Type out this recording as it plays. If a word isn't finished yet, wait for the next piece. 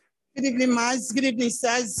Good evening, Maz. Good evening,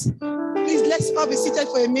 sirs. Please, let's all be seated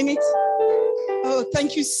for a minute. Oh,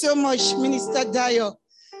 thank you so much, Minister Dio,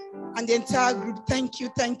 and the entire group. Thank you,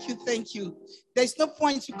 thank you, thank you. There's no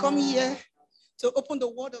point to come here to open the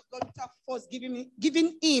word of God without first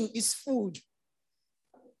giving him his food.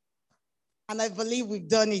 And I believe we've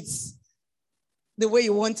done it the way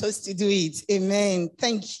you want us to do it. Amen.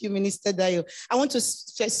 Thank you, Minister Dio. I want to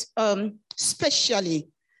especially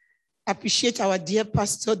appreciate our dear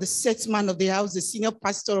pastor, the set man of the house, the senior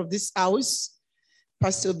pastor of this house,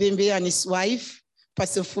 Pastor Bembe and his wife,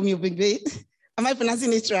 Pastor Fumi Bembe. Am I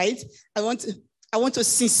pronouncing it right? I want to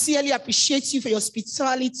sincerely appreciate you for your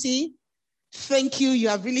hospitality. Thank you. You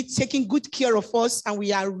have really taken good care of us, and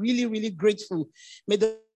we are really, really grateful. May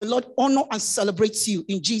the Lord honor and celebrate you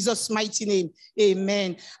in Jesus' mighty name.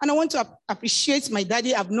 Amen. And I want to appreciate my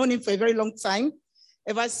daddy. I've known him for a very long time,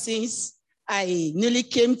 ever since I newly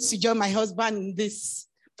came to join my husband in this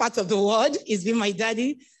part of the world. He's been my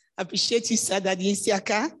daddy. I appreciate you, sir, Daddy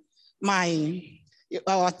Isiaka,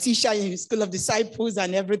 our teacher in the School of Disciples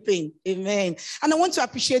and everything. Amen. And I want to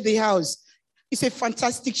appreciate the house. It's a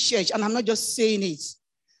fantastic church, and I'm not just saying it.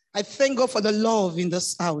 I thank God for the love in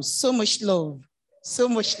this house. So much love. So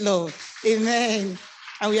much love. Amen.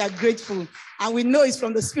 And we are grateful. And we know it's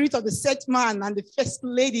from the spirit of the set man and the first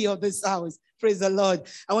lady of this house. Praise the Lord.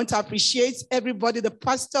 I want to appreciate everybody, the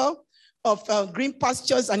pastor of Green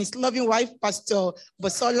Pastures and his loving wife, Pastor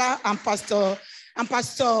Bosola, and Pastor,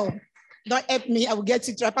 don't help me, I will get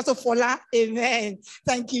it right, Pastor Fola. Amen.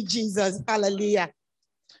 Thank you, Jesus. Hallelujah.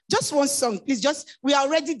 Just one song, please. We are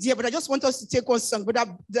already there, but I just want us to take one song. But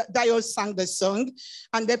Dio sang the song.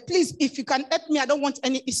 And please, if you can help me, I don't want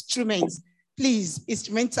any instruments. Please,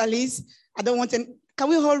 instrumentalists. I don't want any. Can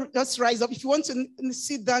we all just rise up? If you want to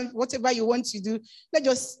sit down, whatever you want to do, let's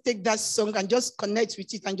just take that song and just connect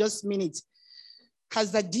with it and just mean it.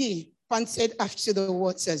 As the deer panted after the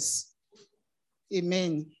waters.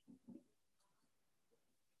 Amen.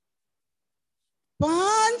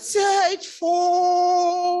 Panted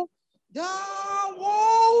for the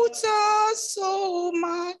water so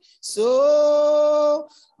much, so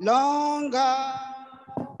longer.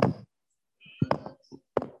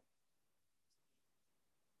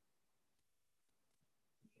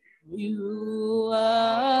 You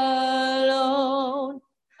alone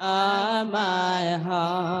are my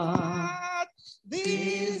heart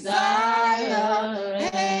desire,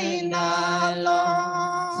 and I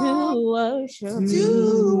long to worship you.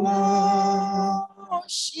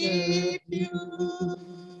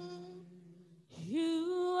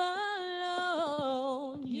 You alone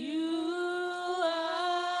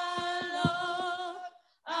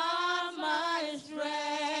are my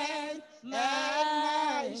strength,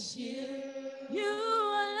 my shield. You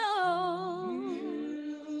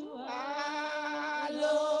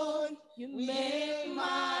alone, you make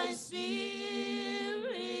my spirit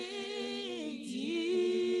yield.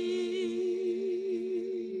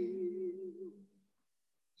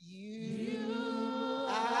 You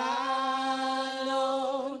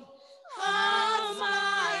alone are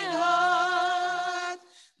my heart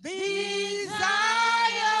desires,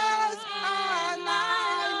 and I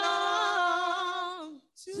long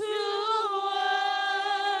to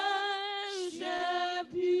worship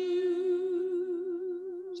you.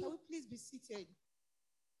 Shall we please be seated?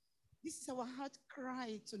 This is our heart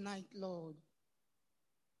cry tonight, Lord.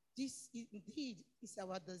 This indeed is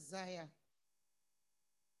our desire.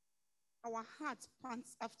 Our heart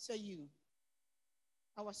pants after you.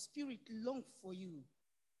 Our spirit longs for you.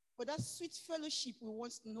 For that sweet fellowship we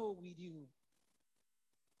want to know with you.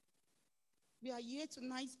 We are here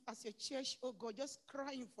tonight as a church, oh God, just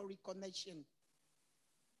crying for reconnection.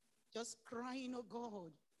 Just crying, oh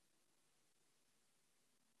God,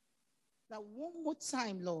 that one more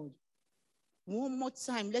time, Lord, one more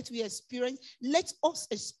time, let us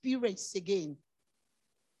experience again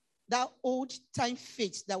that old time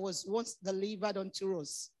faith that was once delivered unto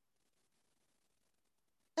us.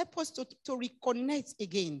 Help us to reconnect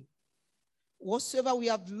again. Whatsoever we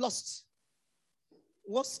have lost,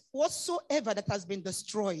 whatsoever that has been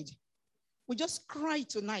destroyed, we just cry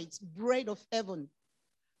tonight, bread of heaven,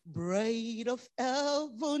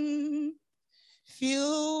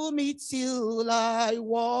 fill me till I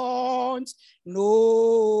want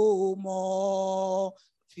no more.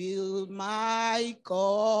 Fill my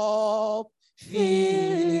cup,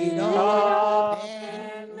 fill it up,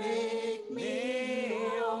 and make me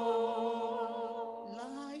whole.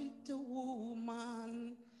 Like the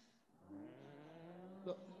woman.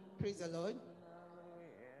 Praise the Lord.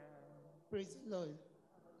 Praise the Lord.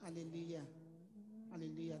 Hallelujah.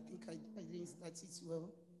 Hallelujah. I think I didn't start it well.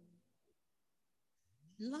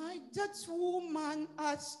 Like that woman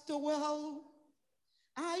at the well,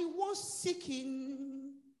 I was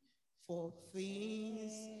seeking for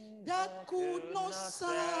things that could not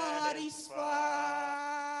satisfy.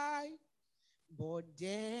 But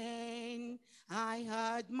then I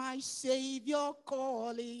heard my Savior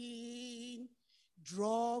calling,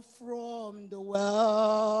 draw from the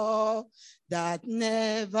well that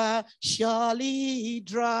never surely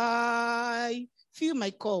dry. Fill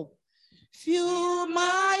my cup. Fill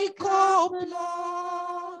my cup,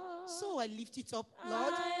 Lord. So I lift it up,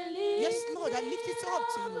 Lord. Yes, Lord, I lift it up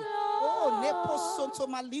to you. Oh, Nepo Sonto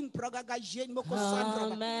Malim Pragaga Jen Moko Sandra.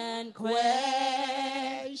 Come and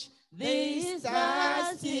Quench this this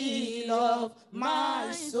thirsty of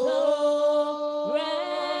my soul.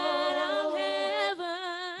 Bread of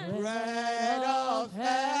heaven, Bread of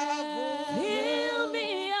heaven, fill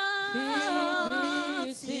me up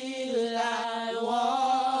till I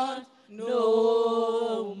want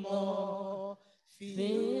no more.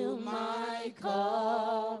 Fill my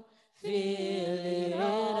cup, fill it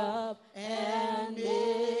up, and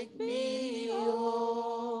make me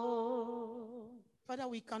whole. Father,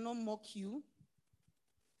 we cannot mock you.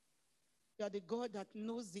 You are the God that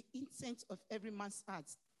knows the intent of every man's heart.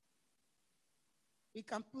 We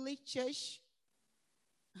can play church.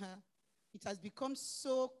 It has become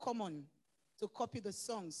so common to copy the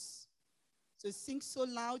songs, to sing so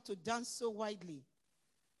loud, to dance so widely.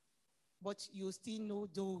 But you still know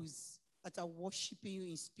those that are worshiping you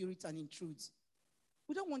in spirit and in truth.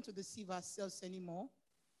 We don't want to deceive ourselves anymore.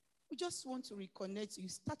 We just want to reconnect you,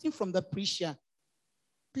 starting from the preacher.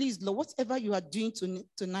 Please, Lord, whatever you are doing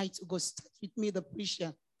tonight, oh God, start with me, the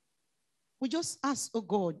preacher. We just ask, oh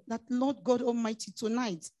God, that Lord God Almighty,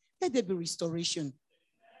 tonight, let there be restoration.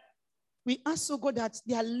 We ask, oh God, that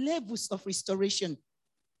there are levels of restoration.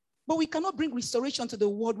 But we cannot bring restoration to the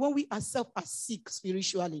world when we ourselves are sick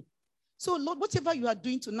spiritually. So, Lord, whatever you are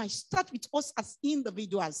doing tonight, start with us as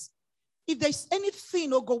individuals. If there's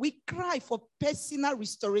anything, oh God, we cry for personal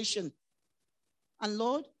restoration. And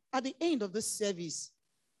Lord, at the end of the service,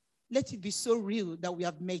 let it be so real that we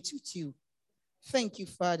have met with you. Thank you,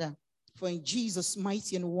 Father, for in Jesus'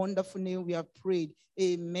 mighty and wonderful name we have prayed.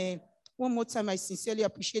 Amen. One more time, I sincerely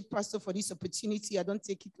appreciate Pastor for this opportunity. I don't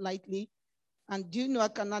take it lightly. And do you know, I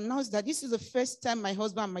can announce that this is the first time my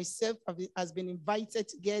husband and myself has been invited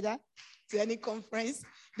together to any conference.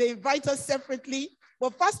 They invite us separately.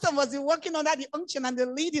 But Pastor was working under the unction and the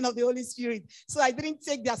leading of the Holy Spirit. So I didn't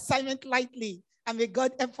take the assignment lightly. And may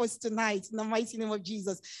God help us tonight in the mighty name of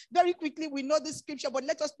Jesus. Very quickly, we know the scripture, but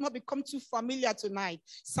let us not become too familiar tonight.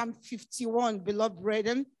 Psalm 51, beloved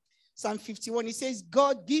brethren. Psalm 51, it says,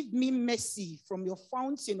 God, give me mercy from your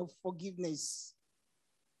fountain of forgiveness.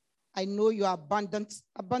 I know your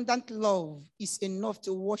abundant love is enough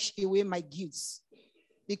to wash away my guilt,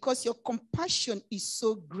 because your compassion is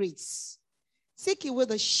so great. Take away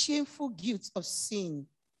the shameful guilt of sin.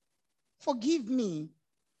 Forgive me,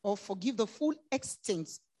 or forgive the full extent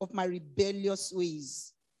of my rebellious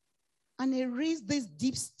ways, and erase this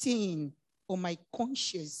deep stain on my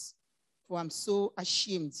conscience, for I'm so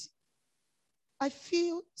ashamed. I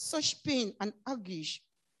feel such pain and anguish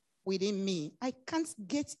within me. I can't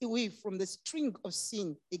get away from the string of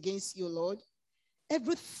sin against you, Lord.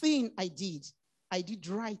 Everything I did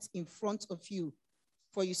right in front of you,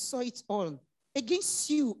 for you saw it all. Against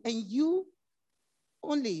you and you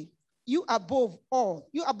only, you above all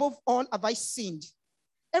have I sinned.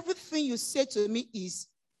 Everything you say to me is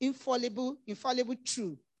infallible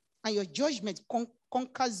true, and your judgment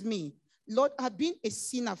conquers me. Lord, I've been a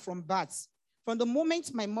sinner from birth. From the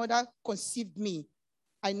moment my mother conceived me,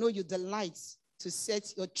 I know you delight to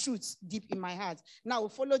set your truths deep in my heart. Now,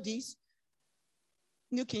 follow this.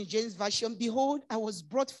 New King James Version. Behold, I was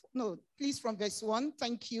brought, please from verse 1.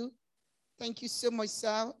 Thank you. Thank you so much,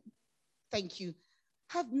 sir. Thank you.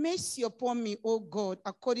 Have mercy upon me, O God,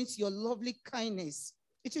 according to your lovely kindness.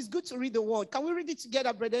 It is good to read the word. Can we read it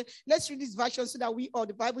together, brother? Let's read this version so that we all,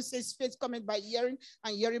 the Bible says, faith cometh by hearing,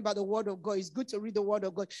 and hearing by the word of God. It's good to read the word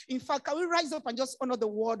of God. In fact, can we rise up and just honor the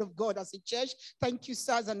word of God as a church? Thank you,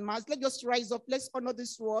 sirs and ma'ams. Let's just rise up. Let's honor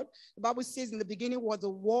this word. The Bible says in the beginning was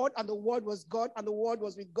the word, and the word was God, and the word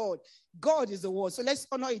was with God. God is the word. So let's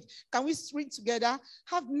honor it. Can we read together?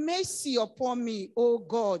 Have mercy upon me, O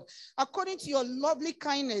God, according to your lovely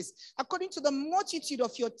kindness, according to the multitude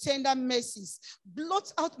of your tender mercies. Blot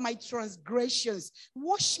out my transgressions.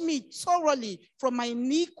 Wash me thoroughly from my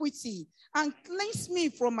iniquity and cleanse me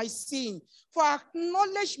from my sin. For I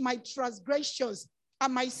acknowledge my transgressions,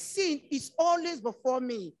 and my sin is always before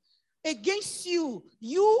me. Against you,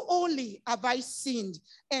 you only have I sinned,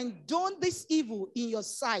 and done this evil in your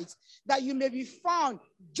sight, that you may be found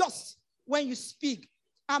just when you speak,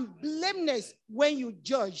 and blameless when you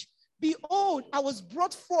judge. Behold, I was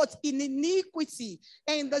brought forth in iniquity,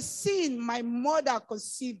 and in the sin my mother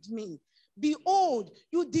conceived me. Behold,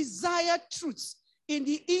 you desire truth in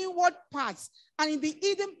the inward parts, and in the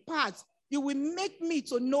hidden parts you will make me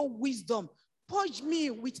to know wisdom. Purge me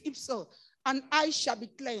with hyssop, and I shall be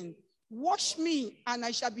clean. Wash me, and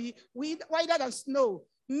I shall be whiter than snow.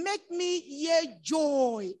 Make me hear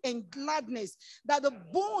joy and gladness, that the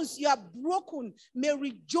bones you have broken may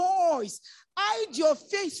rejoice. Hide your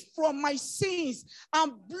face from my sins,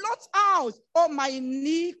 and blot out all my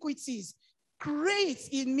iniquities. Create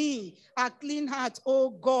in me a clean heart,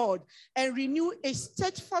 O God, and renew a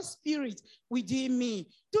steadfast spirit within me.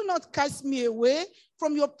 Do not cast me away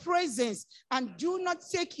from your presence, and do not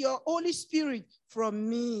take your Holy Spirit from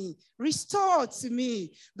me. Restore to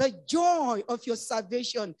me the joy of your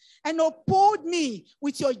salvation, and uphold me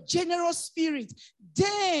with your generous spirit.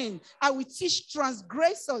 Then I will teach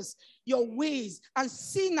transgressors your ways, and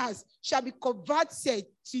sinners shall be converted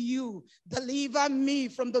to you. Deliver me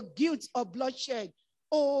from the guilt of bloodshed,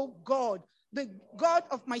 O God, the God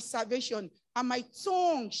of my salvation, and my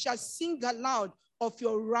tongue shall sing aloud of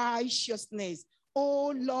your righteousness. O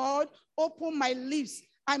Lord, open my lips,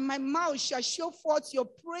 and my mouth shall show forth your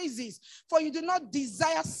praises. For you do not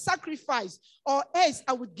desire sacrifice, or else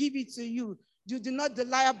I would give it to you. You do not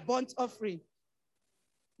desire burnt offering.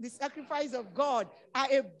 The sacrifice of God are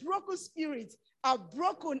a broken spirit, a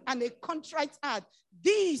broken and a contrite heart.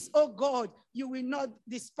 These, oh God, you will not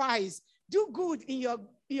despise. Do good in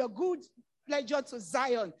your good pleasure to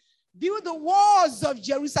Zion. Build the walls of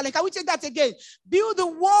Jerusalem. Can we take that again? Build the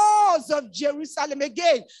walls of Jerusalem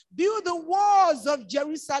again. Build the walls of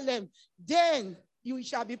Jerusalem. Then you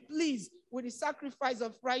shall be pleased with the sacrifice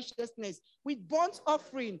of righteousness, with burnt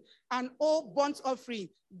offering and all burnt offering.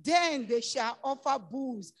 Then they shall offer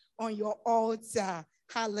bulls on your altar.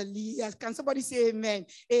 Hallelujah. Can somebody say amen?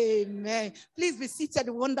 Amen. Please be seated,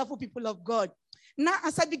 wonderful people of God. Now,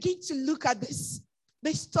 as I begin to look at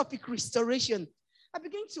this topic, restoration, I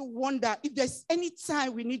begin to wonder if there's any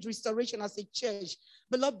time we need restoration as a church.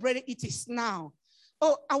 Beloved brethren, it is now.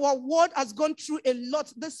 Oh, our world has gone through a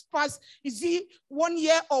lot this past, is it 1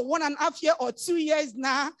 year or 1.5 years or 2 years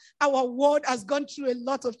now? Our world has gone through a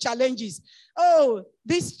lot of challenges. Oh,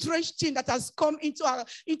 this strange thing that has come into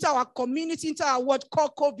our community, into our world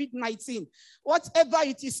called COVID-19. Whatever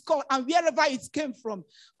it is called and wherever it came from.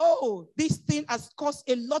 Oh, this thing has caused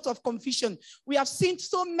a lot of confusion. We have seen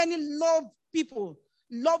so many loved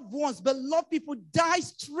ones, beloved people die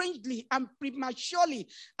strangely and prematurely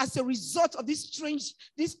as a result of this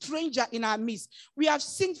stranger in our midst. We have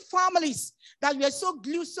seen families that were so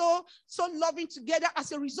glued, so loving together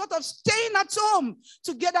as a result of staying at home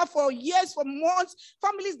together for years, for months.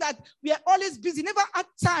 Families that were always busy, never had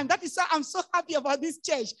time. That is why I'm so happy about this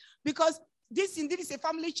church, because this indeed is a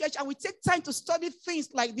family church, and we take time to study things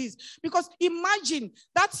like this. Because imagine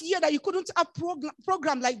that year that you couldn't have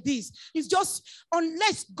program like this. It's just,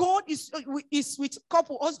 unless God is with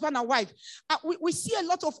couple, husband and wife. We see a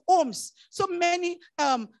lot of homes, so many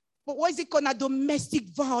what is it called, domestic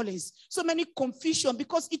violence, so many confusion,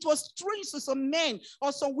 because it was strange to some men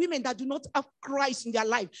or some women that do not have Christ in their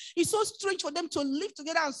life. It's so strange for them to live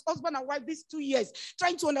together as husband and wife these 2 years,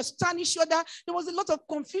 trying to understand each other. There was a lot of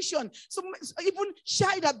confusion. So even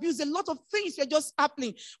child abuse, a lot of things were just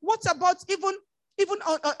happening. What about even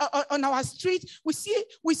on our street, we see,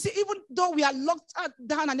 even though we are locked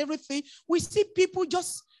down and everything, we see people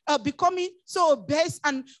just becoming so obese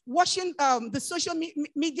and watching the social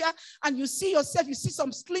media, and you see yourself, you see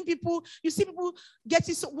some slim people, you see people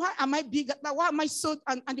getting so, why am I big? Why am I so,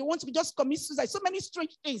 and they want to just commit suicide. So many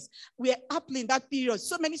strange things were happening that period.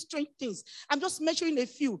 So many strange things. I'm just mentioning a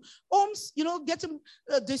few. Homes, getting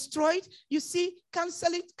destroyed. You see,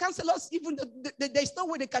 counselors, even there's no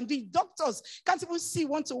way they can do it. Doctors can't even see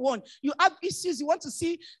one-to-one. You have issues, you want to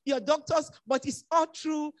see your doctors, but it's all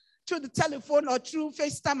through the telephone or through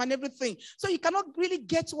FaceTime and everything. So you cannot really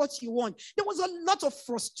get what you want. There was a lot of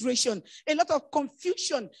frustration, a lot of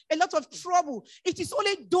confusion, a lot of trouble. It is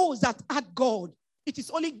only those that had God. It is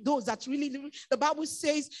only those that really, the Bible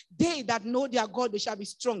says, they that know their God, they shall be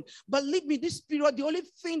strong. Believe me, this period, the only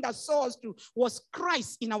thing that saw us through was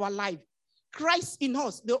Christ in our life. Christ in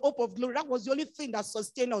us, the hope of glory. That was the only thing that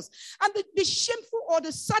sustained us. And the shameful or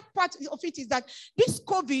the sad part of it is that this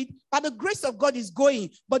COVID, by the grace of God, is going.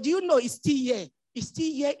 But do you know it's still here? is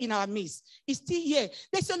still here in our midst. It's still here.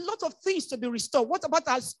 There's a lot of things to be restored. What about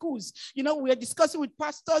our schools? You know, we are discussing with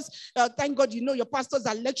pastors. Thank God, you know, your pastors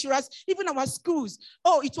are lecturers. Even our schools.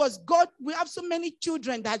 Oh, it was God. We have so many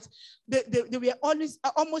children that they were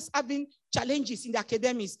almost having challenges in the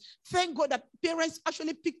academics. Thank God that parents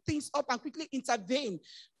actually pick things up and quickly intervene.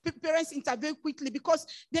 Parents intervene quickly because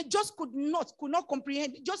they just could not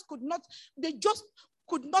comprehend. They just could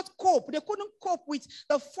not cope. They couldn't cope with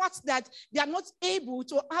the fact that they are not able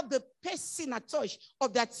to have the personal touch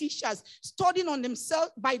of their teachers, studying on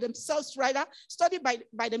themselves, by themselves, rather, studying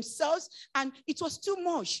by themselves, and it was too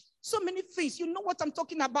much. So many things, you know what I'm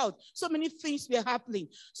talking about. So many things were happening.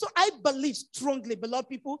 So I believe strongly, beloved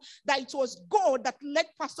people, that it was God that led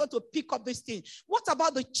pastor to pick up this thing. What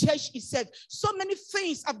about the church itself? So many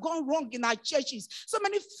things have gone wrong in our churches. So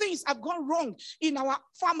many things have gone wrong in our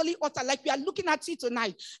family altar, like we are looking at it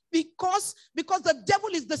tonight. Because the devil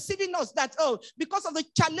is deceiving us that, because of the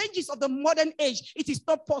challenges of the modern age, it is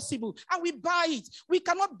not possible. And we buy it. We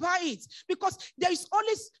cannot buy it because there is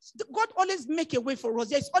always, God always make a way for us.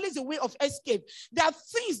 There is always a way of escape. There are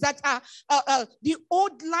things that are the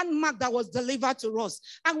old landmark that was delivered to us.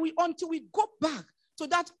 And until we go back to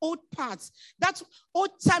that old part, that old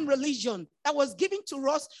time religion that was given to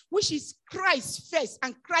us, which is Christ first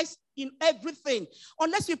and Christ in everything.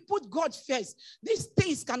 Unless we put God first, these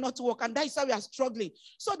things cannot work, and that is why we are struggling.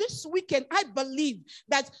 So this weekend, I believe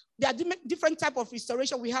that there are different types of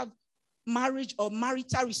restoration. We have marriage or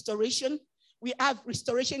marital restoration. We have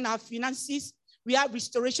restoration in our finances. We have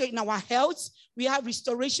restoration in our health. We have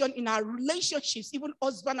restoration in our relationships, even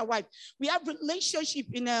husband and wife. We have relationship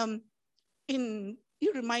in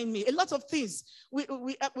you remind me, a lot of things. We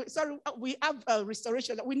have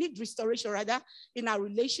restoration. We need restoration rather in our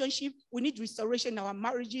relationship. We need restoration in our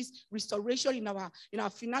marriages, restoration in our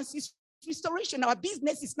finances, restoration in our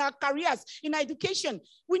businesses, in our careers, in our education.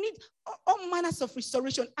 We need all manners of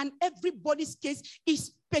restoration, and everybody's case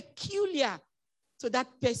is peculiar to that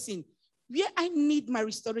person. Where I need my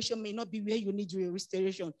restoration may not be where you need your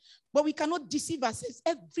restoration. But we cannot deceive ourselves.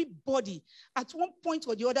 Everybody, at one point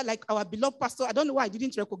or the other, like our beloved pastor, I don't know why I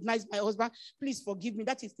didn't recognize my husband. Please forgive me.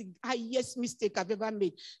 That is the highest mistake I've ever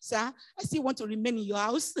made. Sir, I still want to remain in your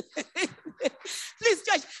house. Please,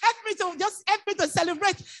 church, help me to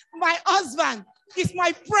celebrate my husband. He's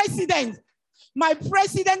my president. My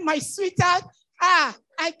president, my sweetheart.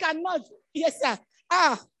 I cannot. Yes, sir.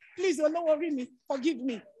 Please, don't worry me. Forgive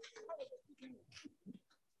me.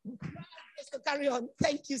 To carry on.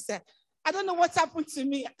 Thank you, sir. I don't know what happened to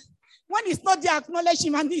me. When it's not there, acknowledge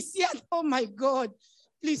him and he's here. Oh my God.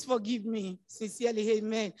 Please forgive me. Sincerely,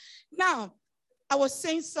 amen. Now, I was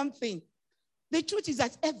saying something. The truth is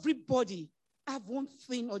that everybody have one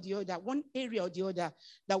thing or the other, one area or the other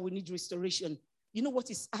that will need restoration. You know what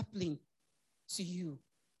is happening to you.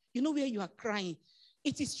 You know where you are crying.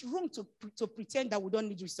 It is wrong to pretend that we don't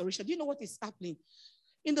need restoration. Do you know what is happening?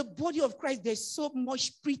 In the body of Christ, there's so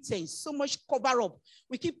much pretense, so much cover up.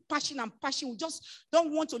 We keep patching and patching. We just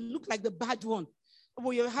don't want to look like the bad one.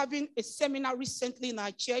 We were having a seminar recently in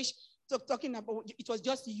our church, talking about, it was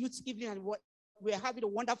just youth evening, and we were having a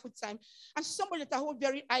wonderful time. And somebody that I hold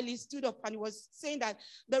very highly stood up and was saying that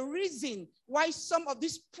the reason why some of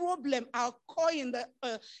these problems are occurring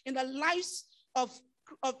in the lives of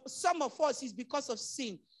some of us is because of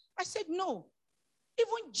sin. I said, no.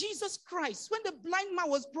 Even Jesus Christ, when the blind man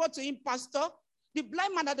was brought to him, pastor, the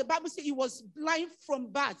blind man that the Bible says he was blind from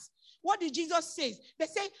birth. What did Jesus say? They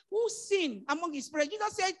say, who sinned among his friends?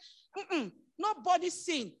 Jesus said, nobody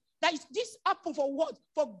sinned. That this happened for what?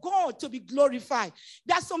 For God to be glorified.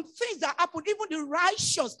 There are some things that happen. Even the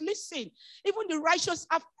righteous, listen, even the righteous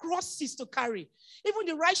have crosses to carry. Even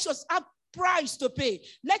the righteous have price to pay.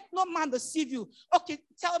 Let no man deceive you. Okay,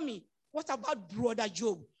 tell me, what about brother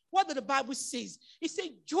Job? What did the Bible says? It said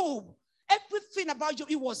Job, everything about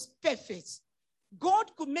Job, it was perfect.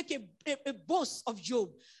 God could make a boast of Job.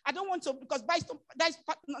 I don't want to, because that's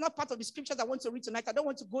not part of the scriptures I want to read tonight. I don't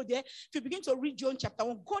want to go there. If you begin to read John chapter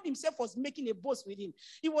 1, God himself was making a boast with him.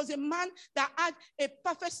 He was a man that had a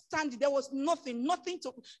perfect standing. There was nothing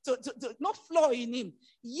no flaw in him.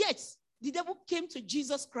 Yet, the devil came to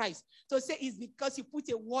Jesus Christ to say it's because he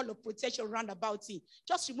put a wall of protection around about him.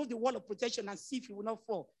 Just remove the wall of protection and see if he will not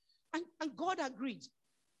fall. And God agreed.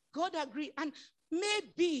 God agreed. And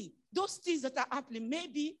maybe those things that are happening,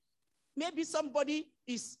 maybe somebody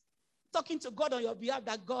is talking to God on your behalf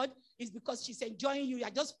that God is because she's enjoying you. You're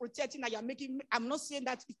just protecting her. You're making, I'm not saying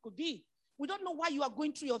that it could be. We don't know why you are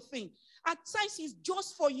going through your thing. At times it's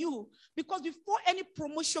just for you, because before any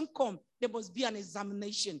promotion comes, there must be an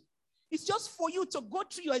examination. It's just for you to go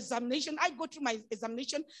through your examination. I go through my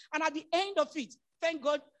examination, and at the end of it, thank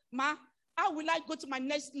God, ma, how will I go to my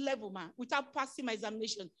next level, ma, without passing my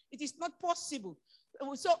examination? It is not possible.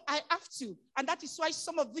 So I have to, and that is why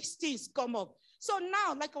some of these things come up. So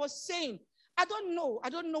now, like I was saying, I don't know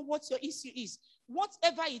what your issue is.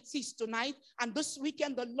 Whatever it is tonight and this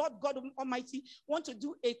weekend, the Lord God Almighty want to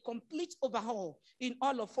do a complete overhaul in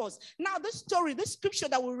all of us. Now, this story, this scripture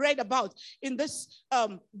that we read about in this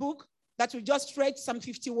book that we just read, Psalm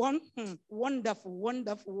 51, wonderful,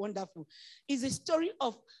 wonderful, wonderful, is a story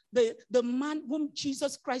of the man whom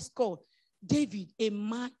Jesus Christ called David, a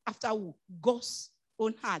man after who? God's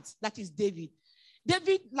own heart. That is David.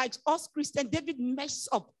 David, like us Christians, David messed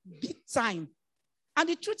up big time. And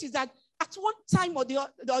the truth is that at one time or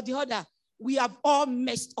the other, we have all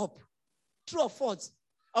messed up. True or false?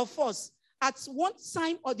 Of course. At one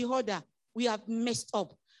time or the other, we have messed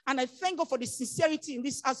up. And I thank God for the sincerity in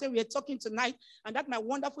this house we are talking tonight. And that my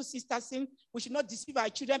wonderful sister saying we should not deceive our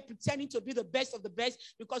children pretending to be the best of the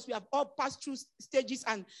best, because we have all passed through stages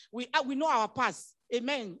and we know our past.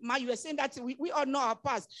 Amen. Ma, you were saying that we all know our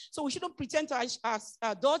past. So we shouldn't pretend to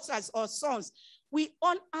our daughters or sons. We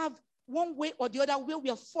all have one way or the other where we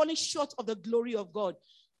are falling short of the glory of God.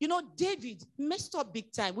 You know, David messed up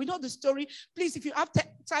big time. We know the story. Please, if you have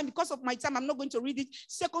time, because of my time, I'm not going to read it.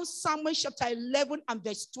 2 Samuel chapter 11 and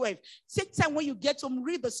verse 12. Take time when you get home,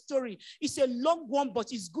 read the story. It's a long one,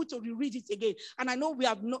 but it's good to reread it again. And I know we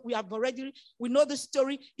know the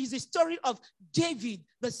story. It's the story of David,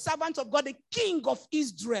 the servant of God, the king of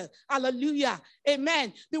Israel. Hallelujah.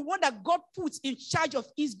 Amen. The one that God puts in charge of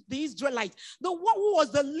the Israelites. The one who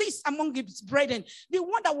was the least among his brethren. The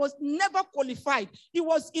one that was never qualified. He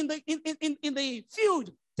was in the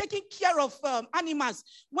field taking care of animals,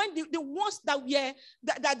 when the ones that were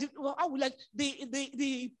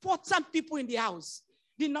the important people in the house,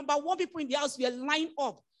 the number one people in the house were lined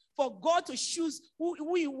up for God to choose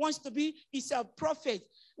who he wants to be is a prophet.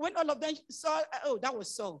 When all of them saw, that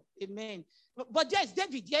was Saul. Amen. But yes,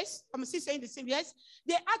 David, yes, I'm still saying the same, yes.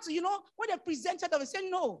 They had to, when they presented them, they said,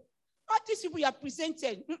 no, all these people you are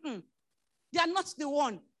presented, they are not the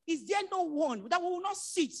one. Is there no one that will not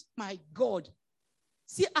sit? My God.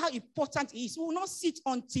 See how important he is. We will not sit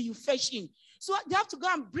until you fetch him. So they have to go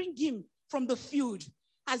and bring him from the field.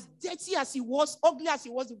 As dirty as he was, ugly as he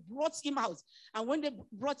was, they brought him out. And when they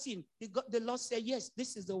brought him, the Lord said, yes,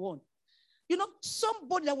 this is the one.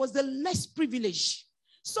 Somebody that was the less privileged,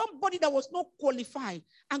 somebody that was not qualified,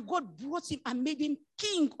 and God brought him and made him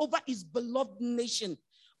king over his beloved nation,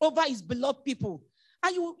 over his beloved people.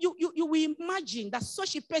 And you will imagine that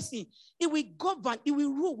such a person, he will govern, he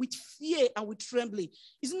will rule with fear and with trembling.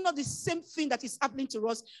 It's not the same thing that is happening to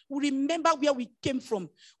us. We remember where we came from.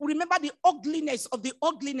 We remember the ugliness of the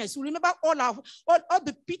ugliness. We remember all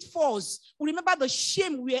the pitfalls. We remember the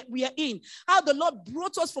shame we are in. How the Lord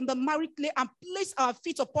brought us from the married clay and placed our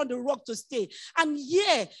feet upon the rock to stay. And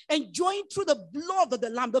enjoying through the blood of the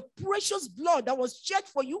Lamb, the precious blood that was shed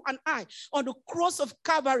for you and I on the cross of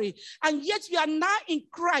Calvary. And yet we are now in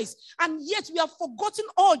Christ, and yet we have forgotten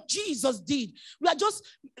all Jesus did. We are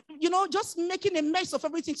just making a mess of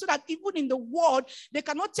everything, so that even in the world they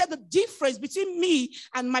cannot tell the difference between me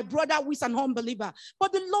and my brother who is an unbeliever.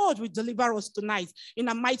 But the Lord will deliver us tonight in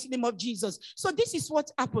the mighty name of Jesus. So this is what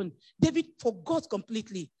happened. David forgot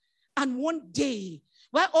completely, and one day,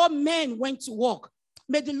 while all men went to work,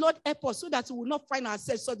 may the Lord help us so that we will not find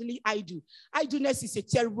ourselves suddenly idle. Idleness is a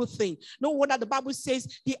terrible thing. No wonder the Bible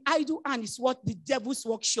says the idle hand is what the devil's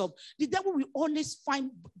workshop. The devil will always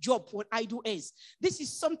find job for idle hands. This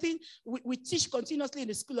is something we teach continuously in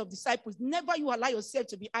the school of disciples. Never you allow yourself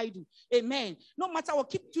to be idle. Amen. No matter what,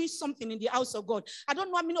 keep doing something in the house of God. I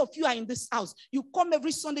don't know how many of you are in this house. You come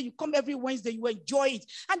every Sunday, you come every Wednesday, you enjoy it.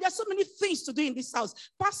 And there's so many things to do in this house.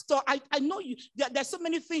 Pastor, I know you. There's so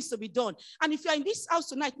many things to be done. And if you're in this house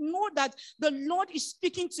tonight, know that the Lord is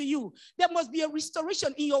speaking to you. There must be a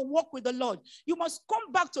restoration in your walk with the Lord. You must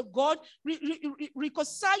come back to God,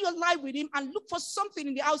 reconcile your life with him, and look for something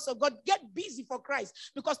in the house of God. Get busy for Christ,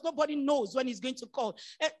 because nobody knows when he's going to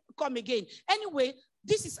come again. Anyway,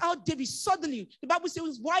 this is how David suddenly, the Bible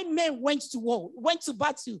says, why men went to war, went to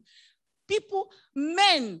battle.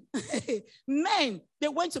 Men, they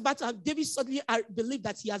went to battle, and David suddenly believed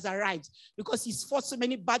that he has arrived, because he's fought so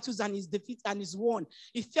many battles and he's defeated and he's won.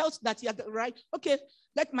 He felt that he had arrived. Okay,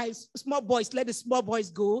 let the small boys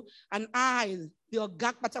go, and the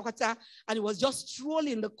ogag patapata, and he was just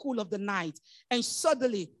strolling in the cool of the night. And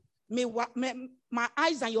suddenly, may my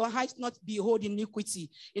eyes and your eyes not behold iniquity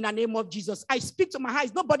in the name of Jesus. I speak to my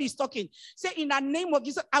eyes. Nobody is talking. Say, in the name of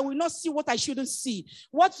Jesus, I will not see what I shouldn't see.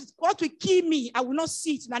 What will kill me, I will not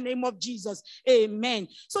see it in the name of Jesus. Amen.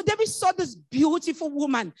 So David saw this beautiful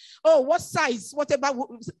woman. Oh, what size, whatever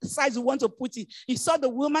size you want to put it. He saw the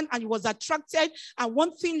woman and he was attracted. And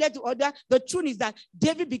one thing led to other. The truth is that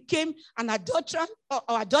David became an adulterer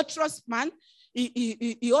or adulterous man.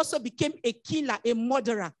 He also became a killer, a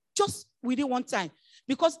murderer, just within one time.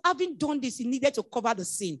 Because having done this, he needed to cover the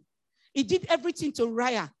sin. He did everything to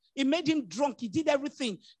Uriah. He made him drunk. He did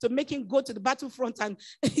everything to make him go to the battlefront. And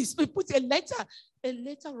he put a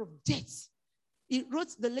letter of death. He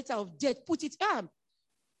wrote the letter of death, put it up.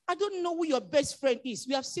 I don't know who your best friend is.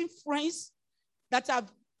 We have seen friends that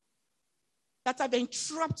have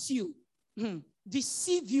entrapped you,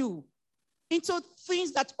 deceive you into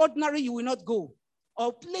things that ordinary you will not go,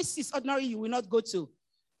 or places ordinary you will not go to.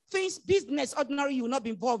 Things, business ordinary you will not be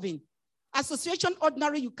involved in. Association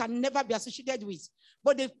ordinary you can never be associated with.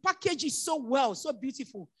 But the package is so well, so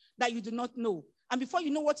beautiful that you do not know. And before you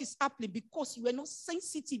know what is happening, because you are not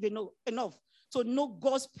sensitive enough to know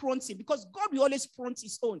God's prompting, because God will always prompt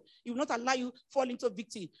his own. He will not allow you fall into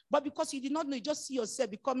victim. But because you did not know, you just see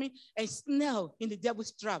yourself becoming a snail in the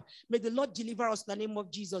devil's trap. May the Lord deliver us in the name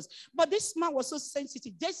of Jesus. But this man was so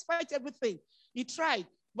sensitive, despite everything. He tried,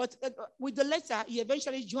 but with the letter, he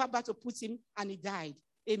eventually drew about to put him, and he died.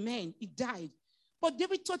 Amen. He died. But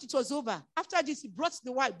David thought it was over. After this, he brought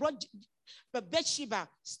the wife, brought Bathsheba,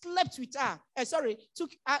 slept with her.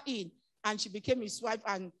 Took her in, and she became his wife.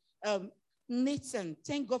 And Nathan,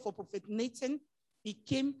 thank God for Prophet Nathan. He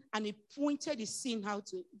came and he pointed his sin out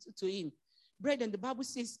to him. Brethren, the Bible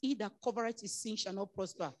says, he that covereth his sin shall not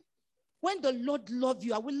prosper. When the Lord loves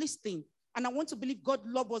you, I will listen. And I want to believe God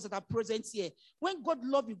loves us that are present here. When God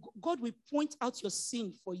loves you, God will point out your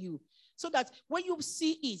sin for you. So that when you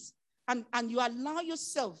see it, and you allow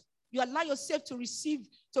yourself to receive,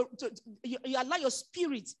 you allow your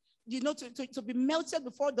spirit, to be melted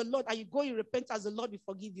before the Lord, and you go in repentance, as the Lord will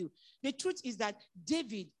forgive you. The truth is that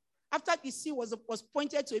David, after the sin was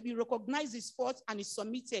pointed to him, he recognized his fault and he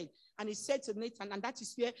submitted. And he said to Nathan, and that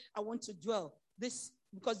is where I want to dwell.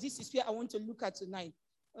 Because this is where I want to look at tonight.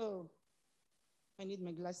 Oh, I need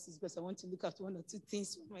my glasses because I want to look at one or two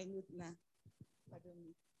things from my note now. Pardon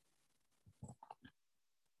me.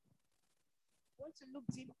 I want to look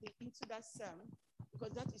deeply into that psalm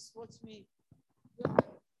because that is what we do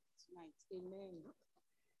tonight. Amen.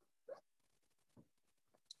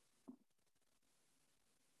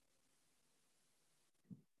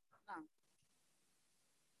 Now,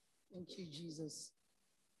 thank you, Jesus.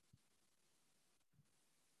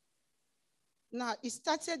 Now, it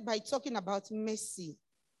started by talking about mercy.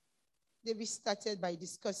 David started by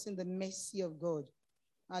discussing the mercy of God.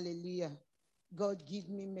 Hallelujah. God, give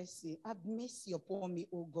me mercy. Have mercy upon me,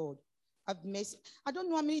 oh God. Have mercy. I don't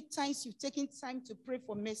know how many times you've taken time to pray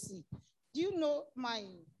for mercy. Do you know my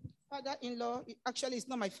father-in-law? Actually, it's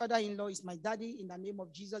not my father-in-law. It's my daddy, in the name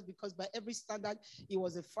of Jesus, because by every standard, he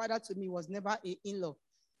was a father to me. He was never an in-law.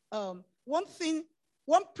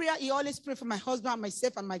 One prayer he always pray for my husband,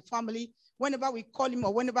 myself, and my family. Whenever we call him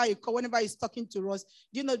or whenever he's talking to us,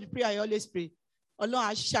 do you know the prayer I always pray?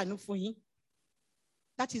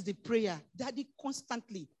 That is the prayer. Daddy,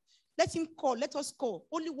 constantly. Let him call. Let us call.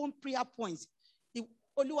 Only one prayer point. Thank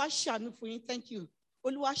you.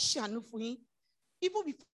 Even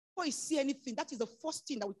before he see anything, that is the first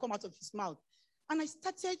thing that will come out of his mouth. And I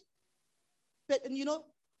started,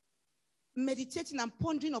 meditating and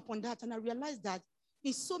pondering upon that. And I realized that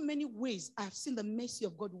in so many ways, I have seen the mercy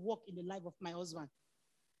of God work in the life of my husband.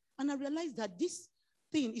 And I realized that this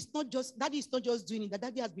thing is not just, Daddy is not just doing it, that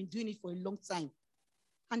Daddy has been doing it for a long time.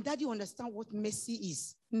 And Daddy understand what mercy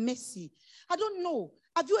is. Mercy. I don't know.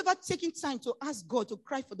 Have you ever taken time to ask God to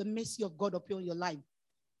cry for the mercy of God upon your life?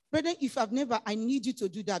 Brethren, if I've never, I need you to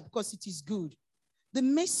do that because it is good. The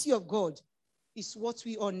mercy of God is what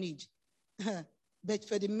we all need. But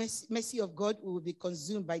for the mercy of God, we will be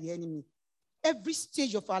consumed by the enemy. Every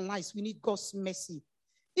stage of our lives, we need God's mercy.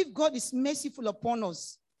 If God is merciful upon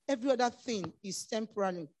us, every other thing is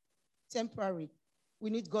temporary. We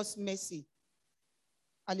need God's mercy.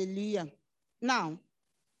 Hallelujah. Now,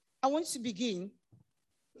 I want to begin.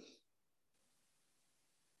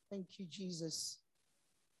 Thank you, Jesus.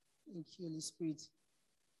 Thank you, Holy Spirit.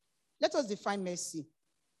 Let us define mercy.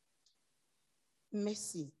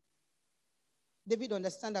 Mercy. David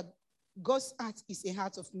understands that God's heart is a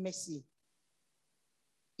heart of mercy.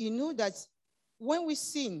 You know that when we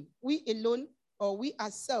sin, we alone or we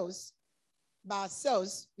ourselves, by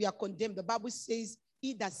ourselves, we are condemned. The Bible says,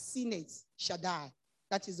 he that sinneth shall die.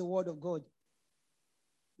 That is the word of God.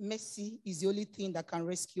 Mercy is the only thing that can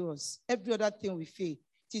rescue us. Every other thing we fail.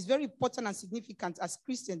 It is very important and significant as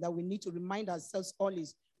Christians that we need to remind ourselves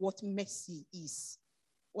always what mercy is.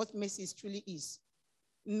 What mercy truly is.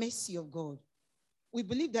 Mercy of God. We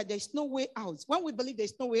believe that there's no way out. When we believe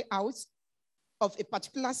there's no way out of a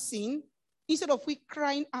particular sin, instead of we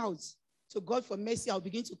crying out to God for mercy, I'll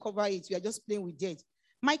begin to cover it. We are just playing with death.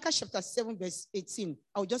 Micah chapter 7, verse 18.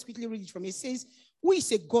 I'll just quickly read it from it. It says, who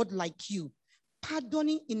is a God like you,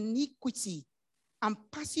 pardoning iniquity and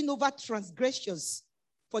passing over transgressions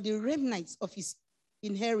for the remnants of his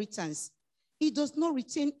inheritance? He does not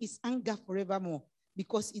retain his anger forevermore,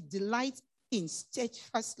 because it delights in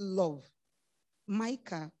steadfast love.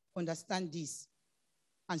 Micah understands this,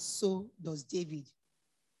 and so does David.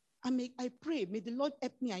 I pray, may the Lord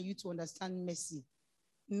help me and you to understand mercy.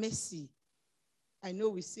 Mercy. I know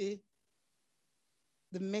we say,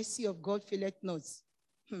 the mercy of God faileth not.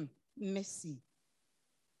 Mercy.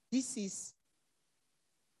 This is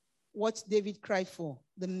what David cried for,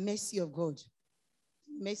 the mercy of God.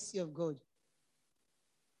 Mercy of God.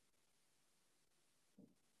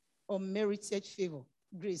 Unmerited favor.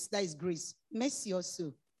 Grace, that is grace. Mercy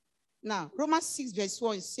also. Now, Romans 6 verse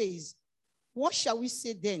 1 says, what shall we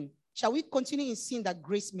say then? Shall we continue in sin that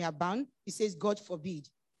grace may abound? It says, God forbid.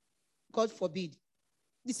 God forbid.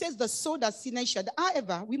 It says, the soul that sinners shall.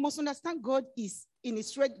 However, we must understand God is in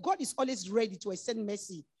his ready. God is always ready to extend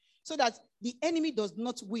mercy so that the enemy does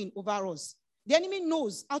not win over us. The enemy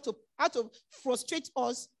knows how to frustrate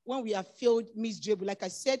us when we have failed miserably. Like I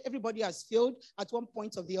said, everybody has failed at one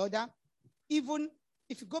point or the other. Even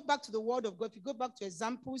if you go back to the word of God, if you go back to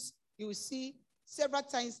examples, you will see several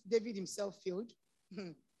times David himself failed.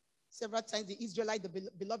 Several times the Israelite,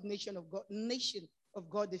 the beloved nation of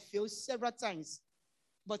God, they failed several times.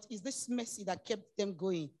 But it's this mercy that kept them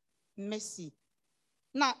going. Mercy.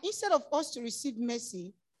 Now, instead of us to receive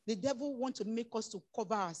mercy, the devil wants to make us to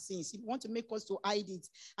cover our sins. He wants to make us to hide it.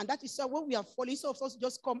 And that is why when we are falling, instead of us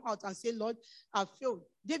just come out and say, Lord, I failed.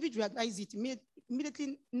 David realized it.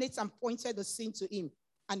 Immediately, Nathan pointed the sin to him.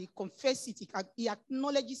 And he confessed it. He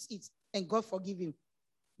acknowledges it. And God forgive him.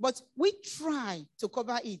 But we try to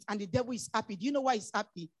cover it. And the devil is happy. Do you know why he's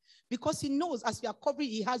happy? Because he knows as we are covering,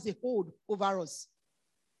 he has a hold over us.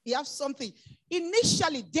 He has something.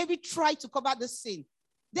 Initially, David tried to cover the sin.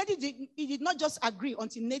 He did not just agree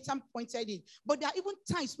until Nathan pointed it. But there are even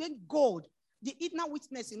times when God, the inner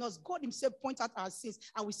witness in us, God himself points out our sins,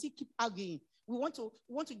 and we still keep arguing. We want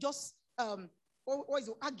to just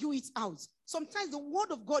argue it out. Sometimes the word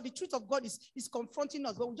of God, the truth of God is confronting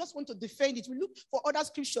us, but we just want to defend it. We look for other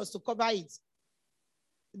scriptures to cover it.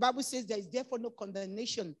 The Bible says there is therefore no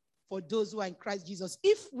condemnation for those who are in Christ Jesus.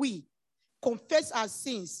 If we confess our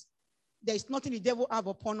sins, there is nothing the devil have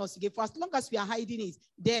upon us again. For as long as we are hiding it,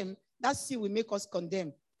 then that sin will make us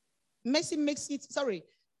condemn. Mercy makes it,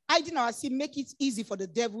 hiding our sin make it easy for the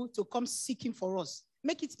devil to come seeking for us.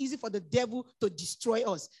 Make it easy for the devil to destroy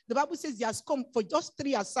us. The Bible says he has come for just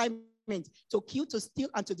 3 assignments: to kill, to steal,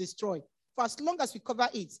 and to destroy. For as long as we cover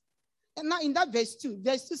it. And now in that verse 2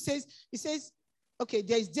 says, it says, okay,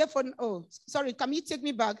 there is therefore, can you take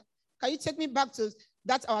me back? Can you take me back to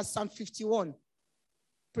that our Psalm 51?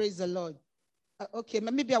 Praise the Lord. Okay,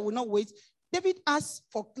 maybe I will not wait. David asked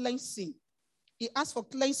for cleansing. He asked for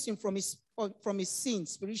cleansing from his sin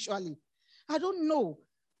spiritually. I don't know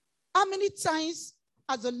how many times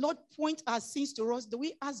as the Lord points our sins to us, do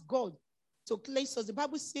we ask God to cleanse us? The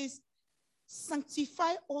Bible says,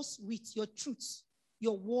 sanctify us with your truth.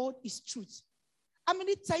 Your word is truth. How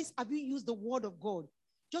many times have you used the word of God?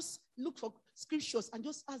 Just look for scriptures and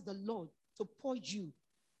just ask the Lord to purge you.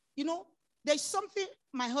 You know, there's something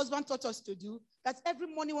my husband taught us to do, that every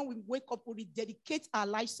morning when we wake up, we rededicate our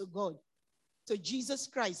lives to God, to Jesus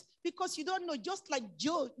Christ. Because you don't know, just like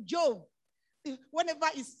Job, whenever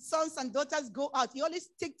his sons and daughters go out, he always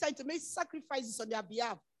takes time to make sacrifices on their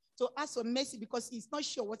behalf, to ask for mercy, because he's not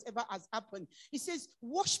sure whatever has happened. He says,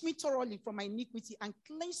 wash me thoroughly from my iniquity and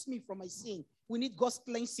cleanse me from my sin. We need God's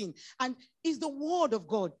cleansing. And it's the word of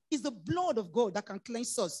God, it's the blood of God that can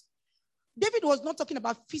cleanse us. David was not talking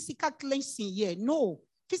about physical cleansing here. No.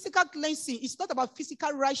 Physical cleansing is not about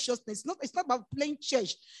physical righteousness. It's not about playing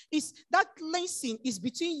church. That cleansing is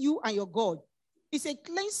between you and your God. It's a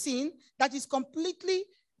cleansing that is completely,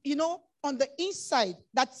 on the inside,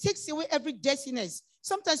 that takes away every dirtiness.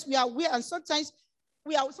 Sometimes we are aware, and sometimes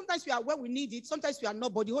we are where we need it. Sometimes we are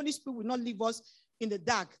not, but the Holy Spirit will not leave us in the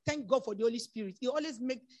dark. Thank God for the Holy Spirit. He always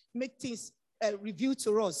make things revealed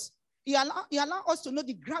to us. He allows us to know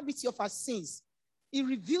the gravity of our sins. He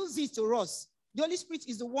reveals it to us. The Holy Spirit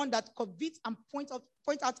is the one that convicts and point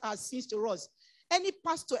out our sins to us. any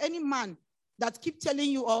pastor, any man that keep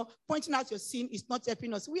telling you or pointing out your sin is not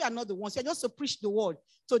helping us. We are not the ones. You're just to preach the word,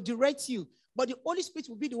 to direct you. But the Holy Spirit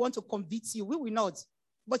will be the one to convict you. We will not.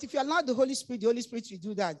 But if you allow the Holy Spirit will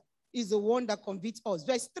do that. He's the one that convicts us.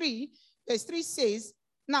 Verse 3 says,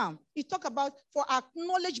 now, he talk about, for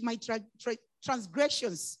acknowledge my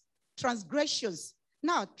transgressions. Transgressions.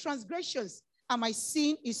 Now, transgressions and my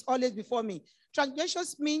sin is always before me.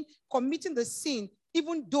 Transgressions mean committing the sin,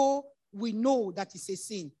 even though we know that it's a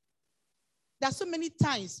sin. There are so many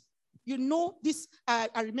times, you know this, I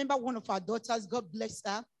remember one of our daughters, God bless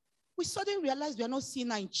her, we suddenly realized we are not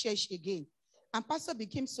seeing her in church again. And pastor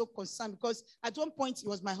became so concerned because at one point, he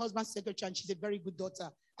was my husband's secretary and she's a very good daughter.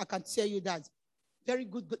 I can tell you that. Very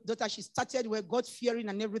good daughter. She started with God-fearing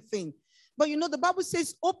and everything. But you know, the Bible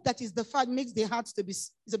says, hope that is the fact makes the heart to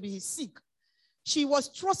be sick. She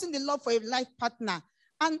was trusting the Lord for a life partner.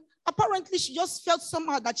 And apparently, she just felt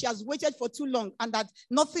somehow that she has waited for too long and that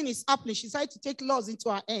nothing is happening. She decided to take laws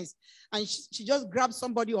into her hands. And she just grabbed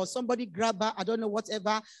somebody or somebody grabbed her. I don't know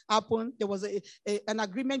whatever happened. There was an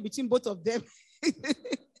agreement between both of them.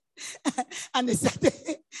 And they started,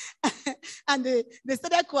 they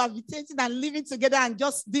started cohabitating and living together and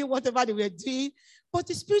just doing whatever they were doing. But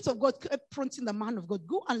the Spirit of God kept prompting the man of God,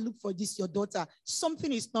 go and look for this, your daughter.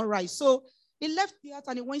 Something is not right. So he left the earth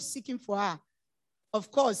and he went seeking for her. Of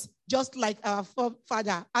course, just like our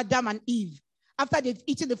father, Adam and Eve, after they'd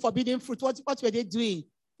eaten the forbidden fruit, what were they doing?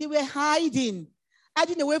 They were hiding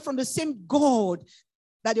away from the same God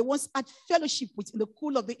that they once had fellowship with in the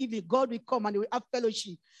cool of the evening. God will come and they will have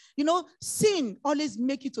fellowship. You know, sin always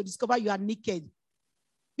makes you to discover you are naked.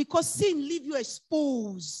 Because sin leaves you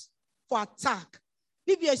exposed for attack.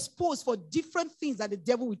 Leave you exposed for different things that the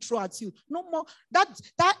devil will throw at you. No more.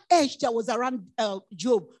 That edge that was around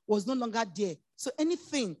Job was no longer there. So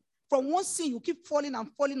anything from one sin, you keep falling and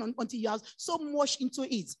falling until you are so much into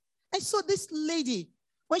it. And so this lady,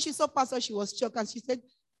 when she saw pastor, she was shocked and she said,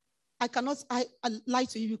 I cannot lie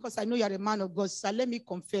to you because I know you are a man of God. So let me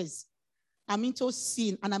confess. I'm into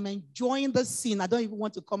sin and I'm enjoying the sin. I don't even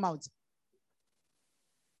want to come out.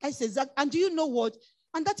 I said, and do you know what?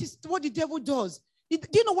 And that is what the devil does. Do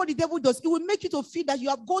you know what the devil does? It will make you to feel that you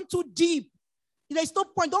have gone too deep. There is no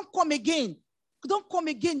point. Don't come again. Don't come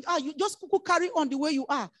again. You just carry on the way you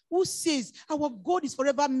are. Who says our God is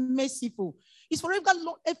forever merciful? He's forever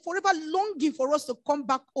longing for us to come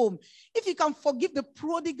back home. If he can forgive the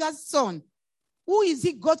prodigal son, who is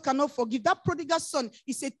it God cannot forgive? That prodigal son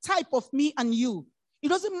is a type of me and you. It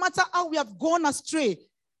doesn't matter how we have gone astray.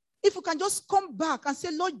 If you can just come back and say,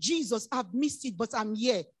 Lord Jesus, I've missed it, but I'm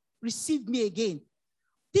here. Receive me again.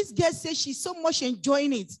 This girl says she's so much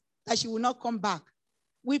enjoying it that she will not come back.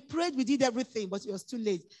 We prayed, we did everything, but it was too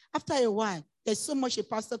late. After a while, there's so much a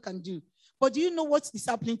pastor can do. But do you know what is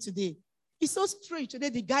happening today? It's so strange. Today,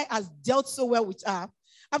 the guy has dealt so well with her.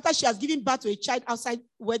 After she has given birth to a child outside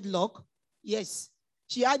wedlock, yes,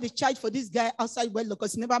 she had a child for this guy outside wedlock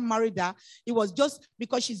because he never married her. It was just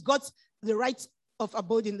because she's got the right of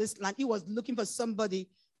abode in this land. He was looking for somebody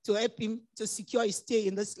to help him to secure his stay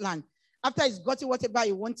in this land. After he's gotten whatever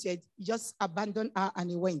he wanted, he just abandoned her and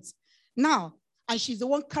he went. Now, and she's the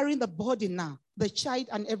one carrying the burden now, the child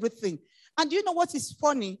and everything. And do you know what is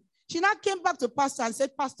funny? She now came back to pastor and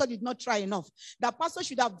said, pastor did not try enough. That pastor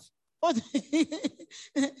should have,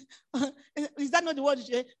 is that not the word?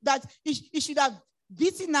 That he should have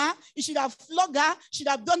beaten her, he should have flogged her, should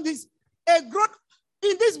have done this. A grown,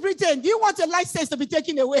 in this Britain, do you want a license to be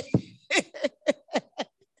taken away?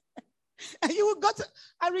 And you will go to,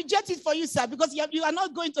 I reject it for you, sir, because you are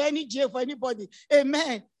not going to any jail for anybody.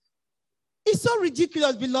 Amen. It's so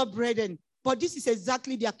ridiculous, beloved brethren. But this is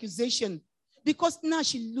exactly the accusation. Because now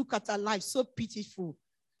she look at her life so pitiful.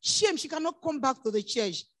 Shame, she cannot come back to the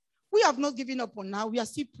church. We have not given up on her. We are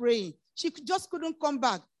still praying. She just couldn't come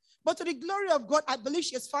back. But to the glory of God, I believe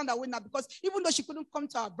she has found her way now, because even though she couldn't come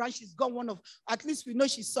to our branch, she's gone one of, at least we know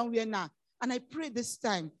she's somewhere now. And I pray this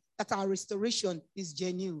time that our restoration is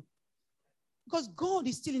genuine. Because God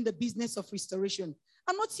is still in the business of restoration.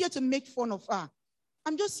 I'm not here to make fun of her.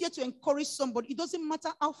 I'm just here to encourage somebody. It doesn't matter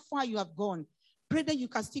how far you have gone. Pray that you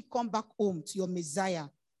can still come back home to your Messiah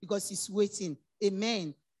because he's waiting.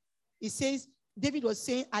 Amen. He says, David was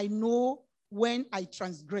saying, I know when I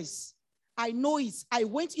transgress. I know it. I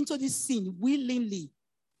went into this sin willingly.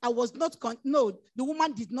 I was not, no, the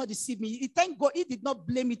woman did not deceive me. Thank God he did not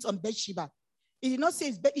blame it on Bathsheba. He did not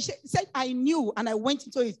say, he said, I knew and I went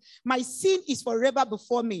into it. My sin is forever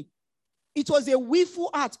before me. It was a willful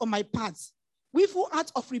act on my part. Willful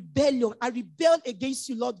act of rebellion. I rebelled against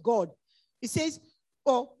you, Lord God. He says,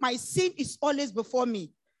 oh, my sin is always before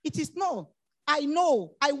me. It is no. I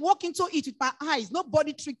know. I walk into it with my eyes.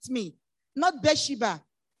 Nobody tricked me. Not Bathsheba.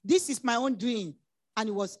 This is my own doing. And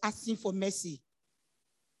he was asking for mercy.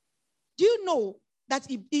 Do you know that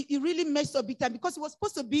he really messed up big time? Because he was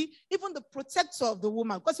supposed to be even the protector of the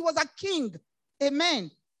woman. Because he was a king. Amen.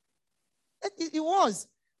 It was.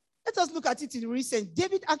 Let us look at it in recent.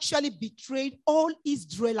 David actually betrayed all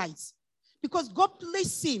Israelites. Because God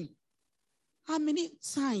placed him. How many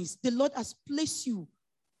times the Lord has placed you?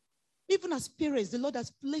 Even as parents, the Lord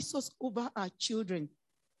has placed us over our children.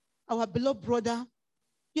 Our beloved brother,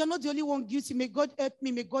 you are not the only one guilty. May God help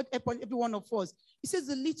me. May God help every one of us. He says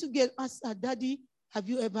the little girl asked her, Daddy, have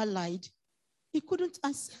you ever lied? He couldn't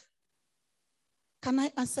answer. Can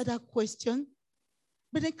I answer that question?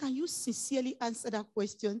 But then can you sincerely answer that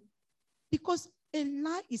question? Because a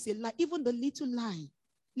lie is a lie. Even the little lie.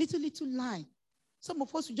 Little lie. Some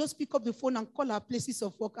of us will just pick up the phone and call our places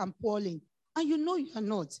of work and calling. And you know you are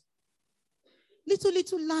not.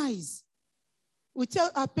 Little lies. We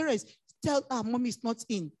tell our parents, tell our mommy is not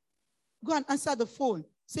in. Go and answer the phone.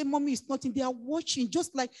 Say, mommy is not in. They are watching,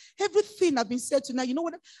 just like everything I've been said tonight. You know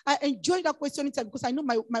what? I enjoyed that question because I know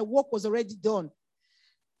my work was already done.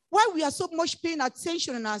 Why we are so much paying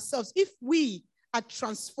attention on ourselves, if we are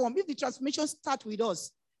transformed, if the transformation starts with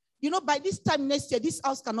us, you know, by this time next year, this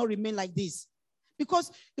house cannot remain like this.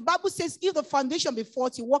 Because the Bible says, if the foundation be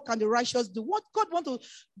faulty, what can the righteous do? What God wants to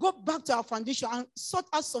go back to our foundation and sort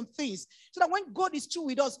out some things. So that when God is true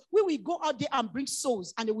with us, we will go out there and bring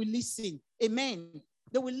souls and they will listen. Amen.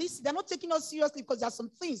 They will listen. They're not taking us seriously because there are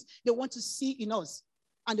some things they want to see in us.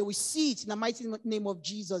 And they will see it in the mighty name of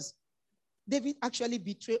Jesus. David actually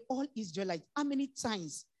betrayed all Israelites. How many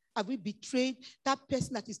times have we betrayed that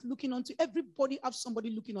person that is looking onto? Everybody have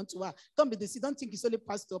somebody looking onto her. Don't be deceived. Don't think it's only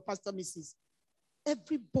pastor or pastor Mrs.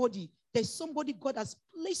 Everybody, there's somebody God has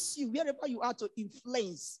placed you wherever you are to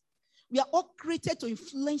influence. We are all created to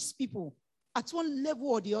influence people at one level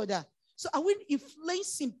or the other. So are we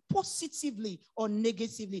influencing positively or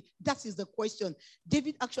negatively? That is the question.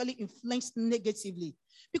 David actually influenced negatively.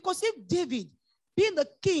 Because if David, being the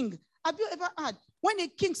king, have you ever heard, when a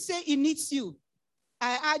king say he needs you,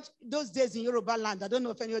 I had those days in Yoruba land, I don't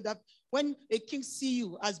know if any of that, when a king see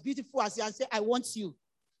you as beautiful as you and say, I want you,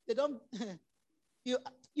 they don't...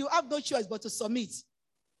 You have no choice but to submit.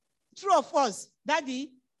 True of us,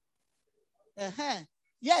 Daddy.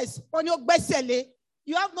 Yes, on your bestseller,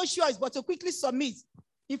 you have no choice but to quickly submit.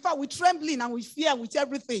 In fact, with trembling and with fear and with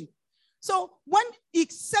everything. So when he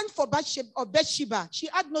sent for Bathsheba, she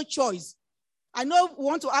had no choice. I know we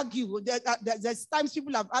want to argue. There's times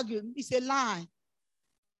people have argued. It's a lie.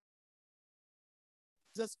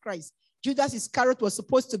 Jesus Christ. Judas Iscariot was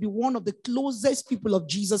supposed to be one of the closest people of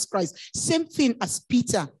Jesus Christ. Same thing as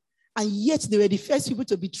Peter. And yet they were the first people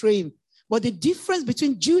to betray him. But the difference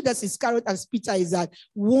between Judas Iscariot and Peter is that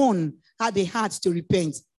one had a heart to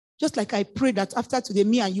repent. Just like I pray that after today,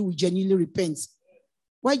 me and you will genuinely repent.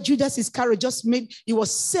 Why Judas Iscariot he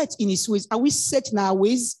was set in his ways. Are we set in our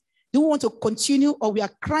ways? Do we want to continue, or we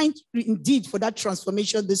are crying indeed for that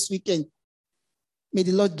transformation this weekend? May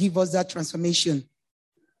the Lord give us that transformation.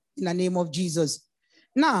 In the name of Jesus.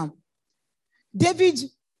 Now, David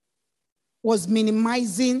was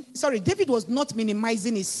not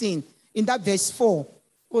minimizing his sin in that verse 4.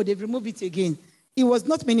 Oh, they've removed it again. He was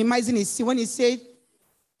not minimizing his sin when he said,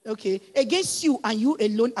 okay, against you and you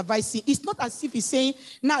alone have I sinned. It's not as if he's saying,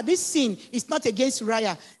 now this sin is not against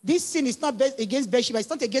Uriah. This sin is not against Bathsheba. It's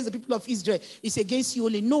not against the people of Israel. It's against you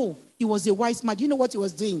only. No, he was a wise man. Do you know what he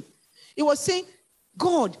was doing? He was saying,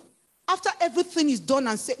 God, after everything is done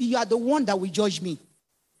and said, you are the one that will judge me.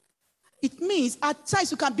 It means at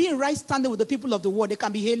times you can be in right standing with the people of the world. They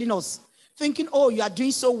can be hailing us, thinking, oh, you are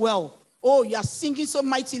doing so well. Oh, you are singing so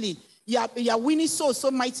mightily. You are winning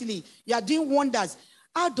so mightily. You are doing wonders.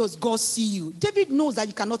 How does God see you? David knows that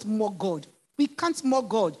you cannot mock God. We can't mock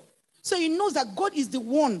God. So he knows that God is the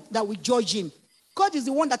one that will judge him. God is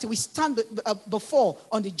the one that will stand before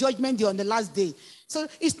on the judgment day, on the last day. So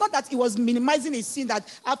it's not that he was minimizing his sin, that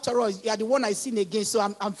after all, you are the one I sin against,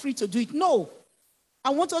 so I'm free to do it. No. I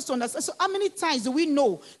want us to understand. So how many times do we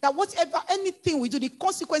know that anything we do, the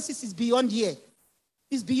consequences is beyond here?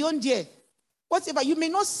 It's beyond here. Whatever, you may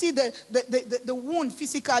not see the wound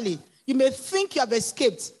physically. You may think you have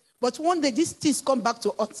escaped, but one day these things come back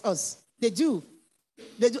to us. They do.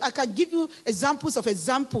 I can give you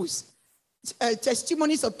examples,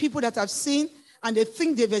 testimonies of people that have sinned and they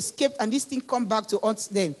think they've escaped and this thing come back to haunt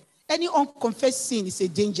them. Any unconfessed sin is a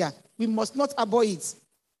danger. We must not abhor it.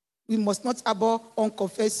 We must not abhor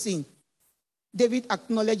unconfessed sin. David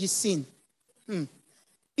acknowledged his sin.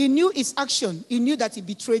 He knew his action. He knew that he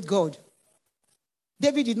betrayed God.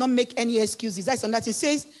 David did not make any excuses. That's on that. It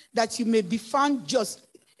says that you may be found just.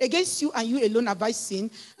 Against you and you alone have I sinned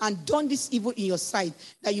and done this evil in your sight,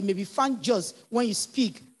 that you may be found just when you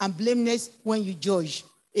speak and blameless when you judge.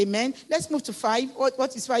 Amen. Let's move to 5.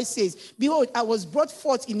 What is 5 says? Behold, I was brought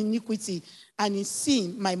forth in iniquity, and in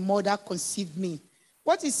sin my mother conceived me.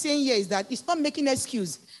 What he's saying here is that it's not making an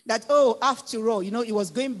excuse that, oh, after all, it was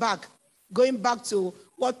going back to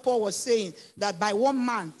what Paul was saying, that by one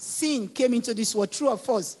man, sin came into this world. True or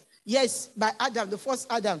false? Yes, by Adam, the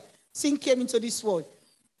first Adam, sin came into this world.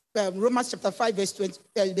 Romans chapter 5, verse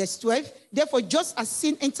 12. Therefore, just as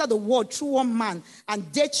sin entered the world through one man,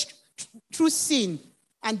 and death through sin,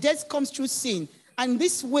 and death comes through sin, and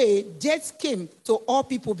this way death came to all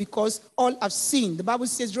people because all have sinned. The Bible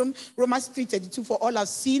says, Romans 3:32, for all have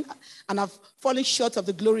sinned and have fallen short of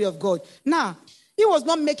the glory of God. Now, he was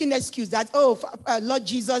not making an excuse that, Lord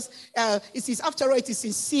Jesus, it is after all, it is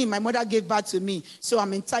in sin my mother gave birth to me, so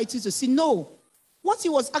I'm entitled to sin. No. What he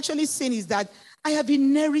was actually saying is that I have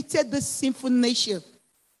inherited this sinful nature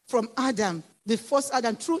from Adam, the first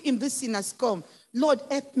Adam. Through him, this sin has come. Lord,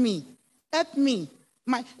 help me. Help me.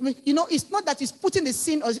 It's not that he's putting the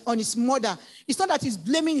sin on his mother. It's not that he's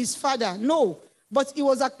blaming his father. No. But he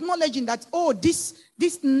was acknowledging that,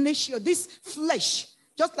 this nature, this flesh,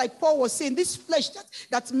 just like Paul was saying, this flesh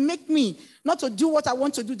that make me not to do what I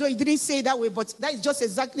want to do. Though he didn't say it that way, but that is just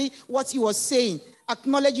exactly what he was saying,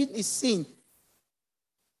 acknowledging his sin.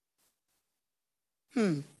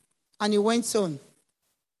 And he went on.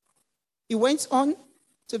 He went on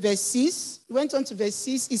to verse 6.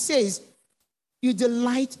 He says, you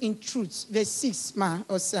delight in truth. Verse 6,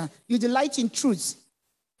 sir. You delight in truth.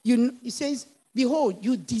 He says, behold,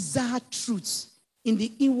 you desire truth in the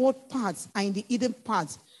inward parts and in the hidden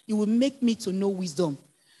parts. You will make me to know wisdom.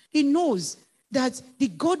 He knows that the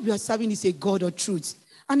God we are serving is a God of truth.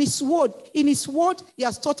 And in his word, he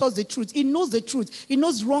has taught us the truth. He knows the truth. He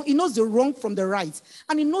knows wrong. He knows the wrong from the right.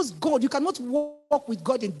 And he knows God. You cannot walk with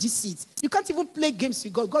God in deceit. You can't even play games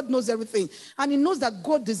with God. God knows everything. And he knows that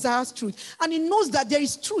God desires truth. And he knows that there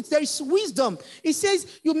is truth. There is wisdom. He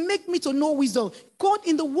says, you make me to know wisdom. God,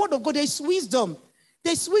 in the word of God, there is wisdom.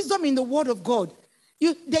 There is wisdom in the word of God.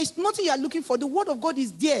 There is nothing you are looking for. The word of God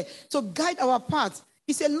is there to guide our path.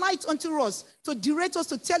 It's a light unto us, to direct us,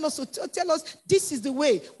 to tell us this is the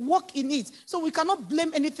way, walk in it. So we cannot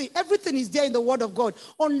blame anything. Everything is there in the word of God,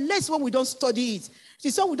 unless when we don't study it.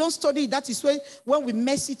 So we don't study it, that is when we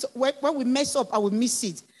mess up, I will miss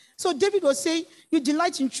it. So David was saying, you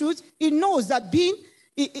delight in truth. He knows that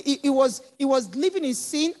he was living in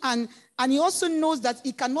sin, and he also knows that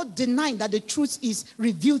he cannot deny that the truth is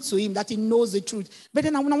revealed to him, that he knows the truth. But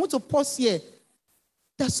then I want to pause here.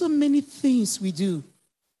 There are so many things we do.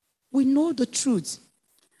 We know the truth,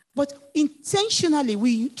 but intentionally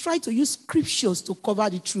we try to use scriptures to cover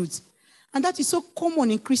the truth. And that is so common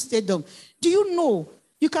in Christendom. Do you know,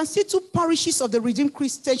 you can see 2 parishes of the Redeemed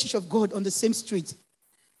Christian Church of God on the same street.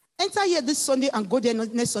 Enter here this Sunday and go there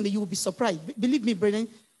next Sunday, you will be surprised. Believe me, brethren,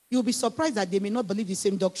 you will be surprised that they may not believe the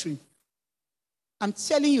same doctrine. I'm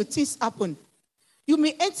telling you, things happen. You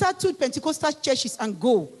may enter 2 Pentecostal churches and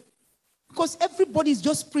go, because everybody is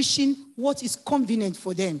just preaching what is convenient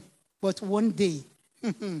for them. But one day,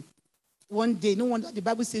 no wonder the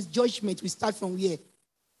Bible says judgment will start from here.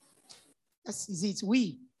 That is it.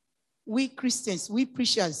 We Christians, we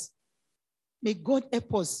preachers, may God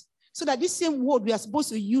help us so that this same word we are supposed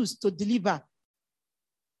to use to deliver,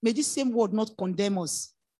 may this same word not condemn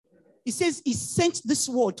us. He says he sent this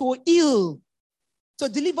word to heal, to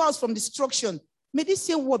deliver us from destruction. May this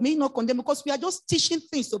same word may not condemn, because we are just teaching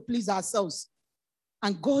things to please ourselves.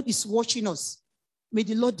 And God is watching us. May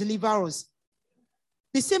the Lord deliver us.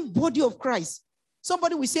 The same body of Christ.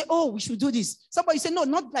 Somebody will say, we should do this. Somebody will say, no,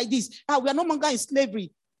 not like this. We are no longer in slavery.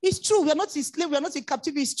 It's true. We are not in slavery. We are not in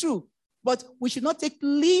captivity. It's true. But we should not take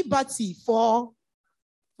liberty for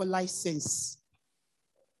license.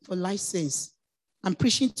 For license. I'm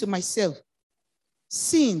preaching to myself.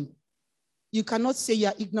 Sin, you cannot say you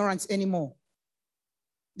are ignorant anymore.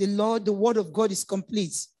 The word of God is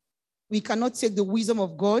complete. We cannot take the wisdom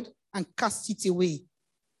of God and cast it away.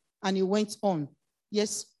 And he went on.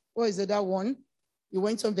 Yes, what is the other one? He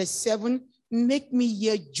went on verse 7. Make me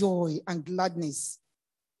hear joy and gladness.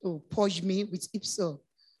 Oh, purge me with hyssop,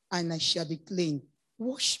 and I shall be clean.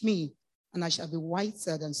 Wash me, and I shall be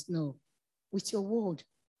whiter than snow with your word.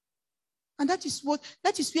 And that is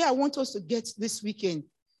where I want us to get this weekend.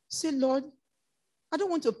 Say, Lord, I don't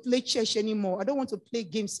want to play church anymore. I don't want to play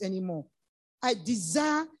games anymore. I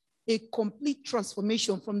desire a complete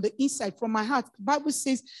transformation from the inside, from my heart. The Bible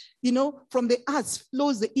says, from the heart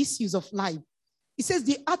flows the issues of life. It says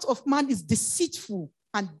the heart of man is deceitful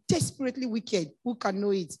and desperately wicked. Who can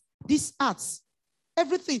know it? These hearts,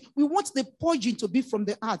 everything. We want the purging to be from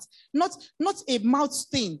the heart, not a mouth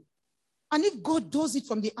thing. And if God does it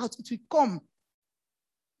from the heart, it will come.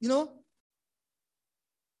 You know,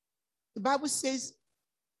 the Bible says,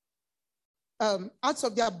 out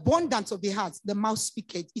of the abundance of the heart, the mouth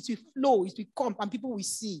speaketh. It will flow, it will come, and people will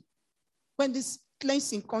see. When this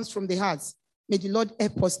cleansing comes from the heart, may the Lord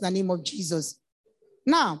help us in the name of Jesus.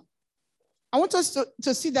 Now, I want us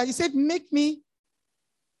to see that he said, make me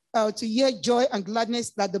to hear joy and gladness,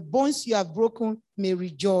 that the bones you have broken may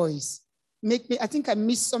rejoice. Make me, I think I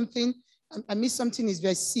missed something. I missed something in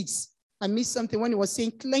verse 6. I missed something when he was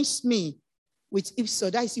saying, cleanse me with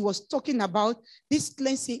hyssop. That is, he was talking about this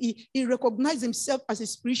cleansing. He recognized himself as a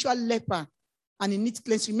spiritual leper, and he needs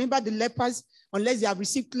cleansing. Remember, the lepers, unless they have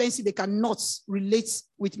received cleansing, they cannot relate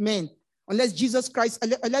with men. Unless Jesus Christ,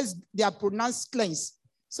 unless they are pronounced cleansed.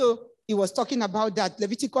 So he was talking about that.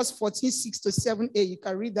 Leviticus 14:6-7a, you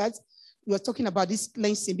can read that. He was talking about this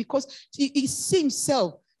cleansing because he see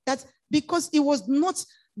himself that because he was not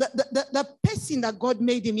the person that God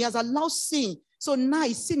made him. He has allowed sin. So now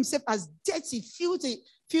he sees himself as dirty,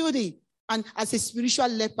 filthy, and as a spiritual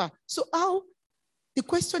leper. So the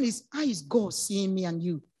question is, how is God seeing me and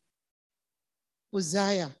you?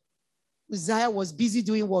 Uzziah was busy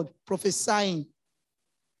doing what? Prophesying.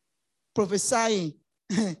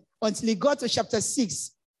 Until he got to chapter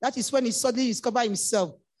 6. That is when he suddenly discovered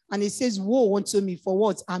himself. And he says, woe unto me, for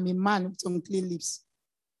what? I'm a man with unclean lips.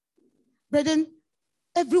 Brethren,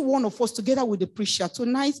 every one of us together with the preacher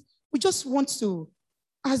tonight, we just want to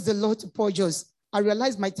ask the Lord to purge us. I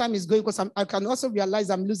realize my time is going because I can also realize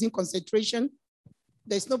I'm losing concentration.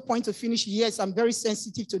 There's no point to finish. Yes, I'm very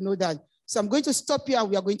sensitive to know that. So I'm going to stop here and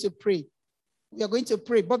we are going to pray. We are going to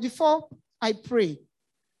pray. But before I pray,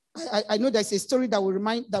 I know there's a story that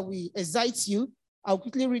will excite you. I'll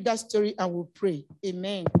quickly read that story and we'll pray.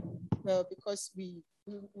 Amen. Well, because we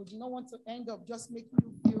do not want to end up just making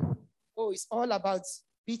you feel, oh, it's all about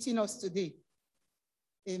beating us today.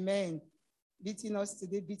 Amen. Beating us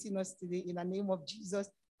today in the name of Jesus.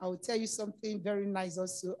 I will tell you something very nice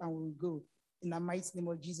also and we'll go in the mighty name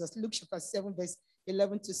of Jesus. Luke chapter 7, verse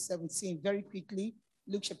 11-17. Very quickly.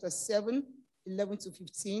 Luke chapter 7,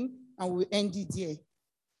 11-15, and we'll end it there.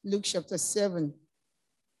 Luke chapter 7.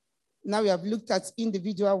 Now we have looked at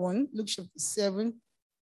individual one. Luke chapter 7.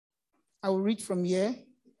 I will read from here.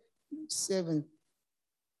 7,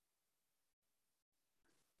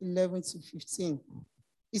 11-15.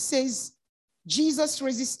 It says, Jesus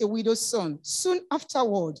raises a widow's son. Soon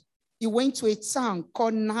afterward, he went to a town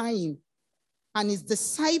called Nain, and his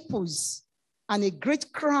disciples and a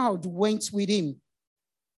great crowd went with him.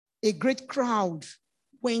 A great crowd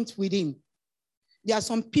went with him. There are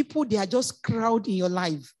some people, they are just crowd in your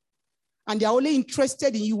life, and they are only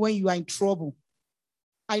interested in you when you are in trouble.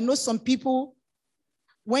 I know some people,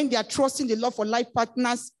 when they are trusting the Lord for life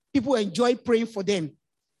partners, people enjoy praying for them.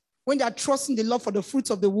 When they are trusting the Lord for the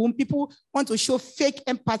fruits of the womb, people want to show fake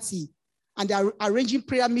empathy, and they are arranging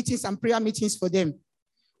prayer meetings for them.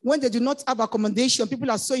 When they do not have accommodation,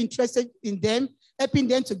 people are so interested in them, helping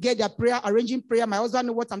them to get their prayer, arranging prayer. My husband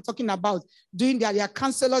knows what I'm talking about. Doing their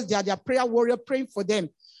counselors, they are their prayer warrior, praying for them.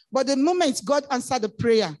 But the moment God answered the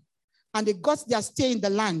prayer, and they got their stay in the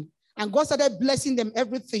land, and God started blessing them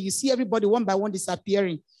everything, you see everybody one by one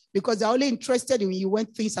disappearing because they're only interested in you when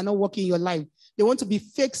things are not working in your life. They want to be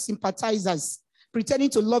fake sympathizers, pretending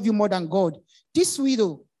to love you more than God. This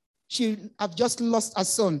widow, she have just lost her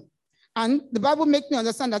son. And the Bible makes me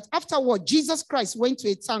understand that afterward, Jesus Christ went to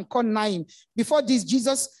a town called Nain. Before this,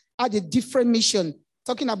 Jesus had a different mission,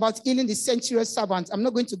 talking about healing the centurion servant. I'm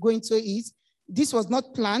not going to go into it. This was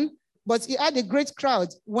not planned, but he had a great crowd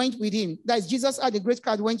went with him. That is, Jesus had a great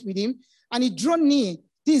crowd went with him, and he drew near.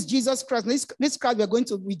 This is Jesus Christ. This crowd were going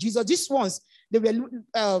to with Jesus. These ones, they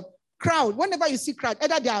were crowd. Whenever you see crowd,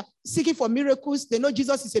 either they are seeking for miracles, they know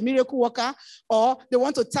Jesus is a miracle worker, or they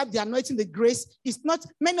want to tap the anointing, the grace. It's not,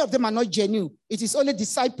 many of them are not genuine. It is only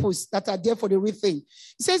disciples that are there for the real thing.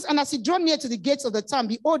 It says, and as he drew near to the gates of the town,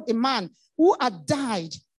 behold, a man who had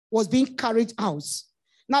died was being carried out.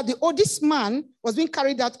 Now, the oldest man was being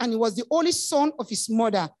carried out, and he was the only son of his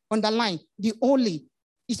mother. Underline, the only.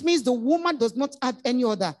 It means the woman does not have any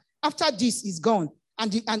other. After this is gone,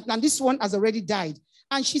 and this one has already died.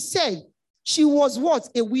 And she said, she was what?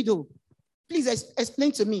 A widow. Please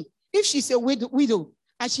explain to me. If she's a widow,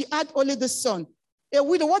 and she had only the son, a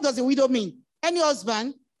widow, what does a widow mean? Any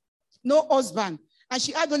husband? No husband. And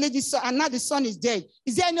she had only this son, and now the son is dead.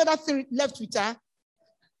 Is there any other thing left with her?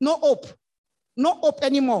 No hope. No hope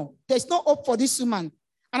anymore. There's no hope for this woman.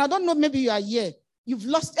 And I don't know, maybe you are here. You've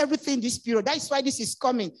lost everything this period. That is why this is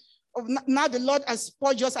coming. Now the Lord has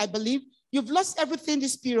purged us, I believe. You've lost everything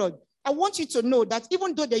this period. I want you to know that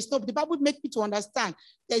even though there is no, the Bible makes me to understand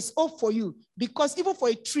there is hope for you. Because even for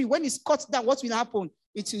a tree, when it's cut down, what will happen?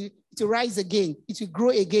 It will rise again. It will grow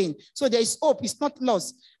again. So there is hope. It's not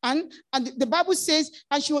lost. And the Bible says,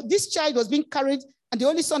 and this child was being carried, and the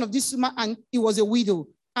only son of this woman, and he was a widow.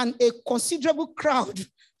 And a considerable crowd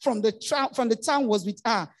from the town was with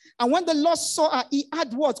her. And when the Lord saw her, he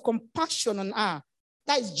had what? Compassion on her.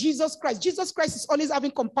 That is Jesus Christ. Jesus Christ is always having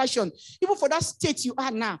compassion. Even for that state you are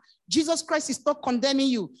now, Jesus Christ is not condemning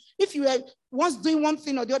you. If you were once doing one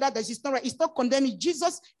thing or the other that is not right, it's not condemning.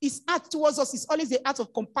 Jesus, his heart towards us is always the heart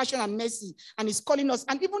of compassion and mercy, and he's calling us.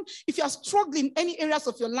 And even if you are struggling in any areas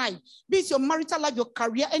of your life, be it your marital life, your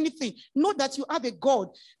career, anything, know that you have a God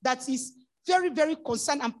that is very, very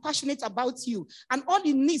concerned and passionate about you. And all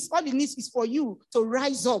he needs is for you to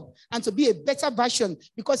rise up and to be a better version,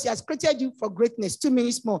 because he has created you for greatness. 2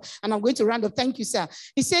 minutes more, and I'm going to round up. Thank you, sir.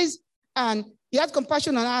 He says, and he had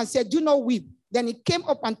compassion on her and said, do not weep. Then he came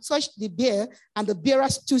up and touched the bear, and the bearer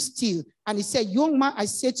stood still. And he said, young man, I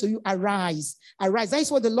say to you, arise. Arise. That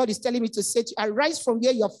is what the Lord is telling me to say to you. Arise from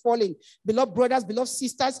where you are falling. Beloved brothers, beloved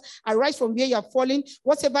sisters, arise from where you are falling.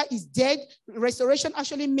 Whatever is dead, restoration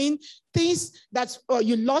actually means things that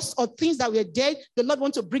you lost or things that were dead, the Lord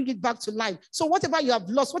wants to bring it back to life. So whatever you have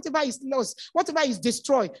lost, whatever is lost, whatever is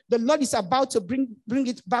destroyed, the Lord is about to bring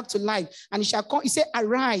it back to life. And he shall come. He said,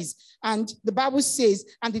 arise. And the Bible says,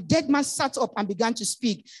 and the dead man sat up and began to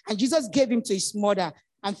speak. And Jesus gave him to his mother.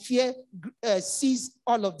 And fear seized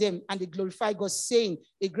all of them, and they glorified God, saying,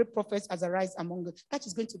 a great prophet has arisen among us. That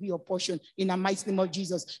is going to be your portion in the mighty name of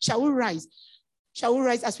Jesus. Shall we rise? Shall we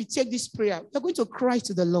rise as we take this prayer? We're going to cry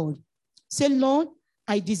to the Lord. Say, Lord,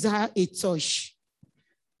 I desire a touch.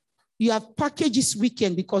 You have packaged this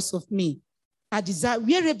weekend because of me. I desire,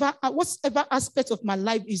 whatever aspect of my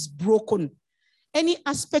life is broken, any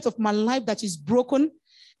aspect of my life that is broken,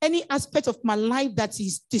 any aspect of my life that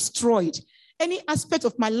is destroyed, any aspect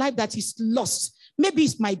of my life that is lost, maybe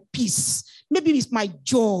it's my peace, maybe it's my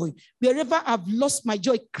joy. Wherever I've lost my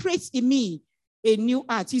joy, create in me a new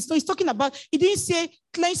heart. He's talking about, he didn't say,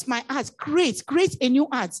 cleanse my heart, create a new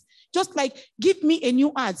heart. Just like, give me a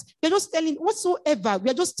new heart. We're just telling whatsoever. We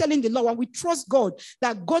are just telling the Lord, and we trust God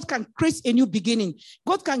that God can create a new beginning.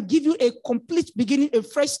 God can give you a complete beginning, a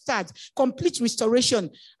fresh start, complete restoration.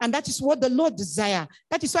 And that is what the Lord desires.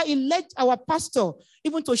 That is why he led our pastor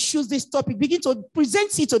even to choose this topic. Begin to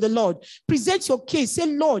present it to the Lord. Present your case. Say,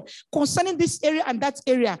 Lord, concerning this area and that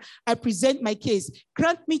area, I present my case.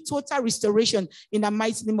 Grant me total restoration in the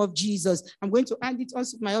mighty name of Jesus. I'm going to hand it on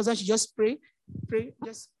to my husband. She just pray.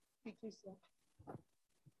 Just quickly, sir.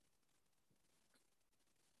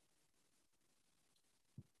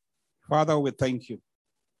 Father, we thank you.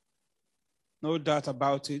 No doubt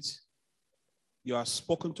about it. You have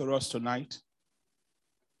spoken to us tonight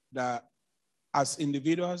that as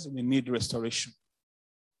individuals, we need restoration.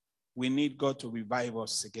 We need God to revive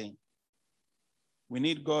us again. We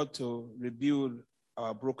need God to rebuild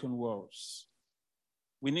our broken walls.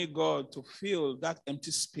 We need God to fill that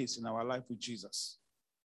empty space in our life with Jesus.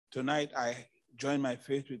 Tonight, I join my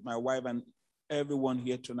faith with my wife and everyone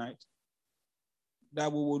here tonight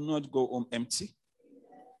that we will not go home empty.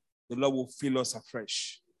 The Lord will fill us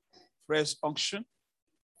afresh. Fresh unction,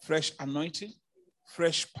 fresh anointing,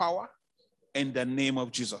 fresh power in the name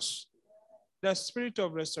of Jesus. The spirit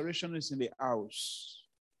of restoration is in the house.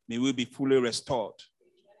 May we be fully restored.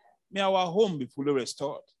 May our home be fully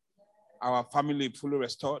restored. Our family be fully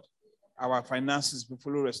restored. Our finances be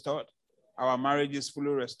fully restored. Our marriages fully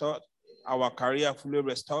restored. Our career fully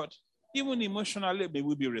restored. Even emotionally, may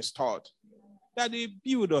we be restored. That they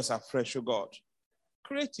build us afresh, O God.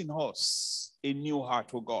 Create in us a new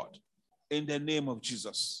heart, O God. In the name of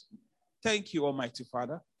Jesus. Thank you, Almighty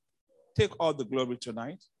Father. Take all the glory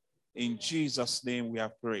tonight. In Jesus' name we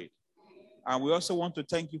have prayed. And we also want to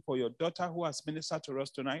thank you for your daughter who has ministered to us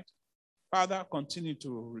tonight. Father, continue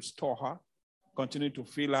to restore her. Continue to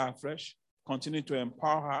fill her afresh. Continue to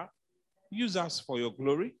empower her. Use us for your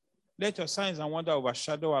glory. Let your signs and wonder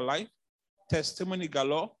overshadow her life. Testimony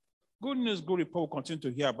galore. Good news, good report. We'll continue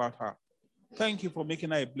to hear about her. Thank you for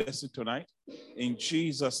making her a blessing tonight. In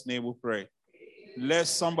Jesus' name we pray. Let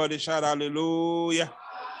somebody shout hallelujah.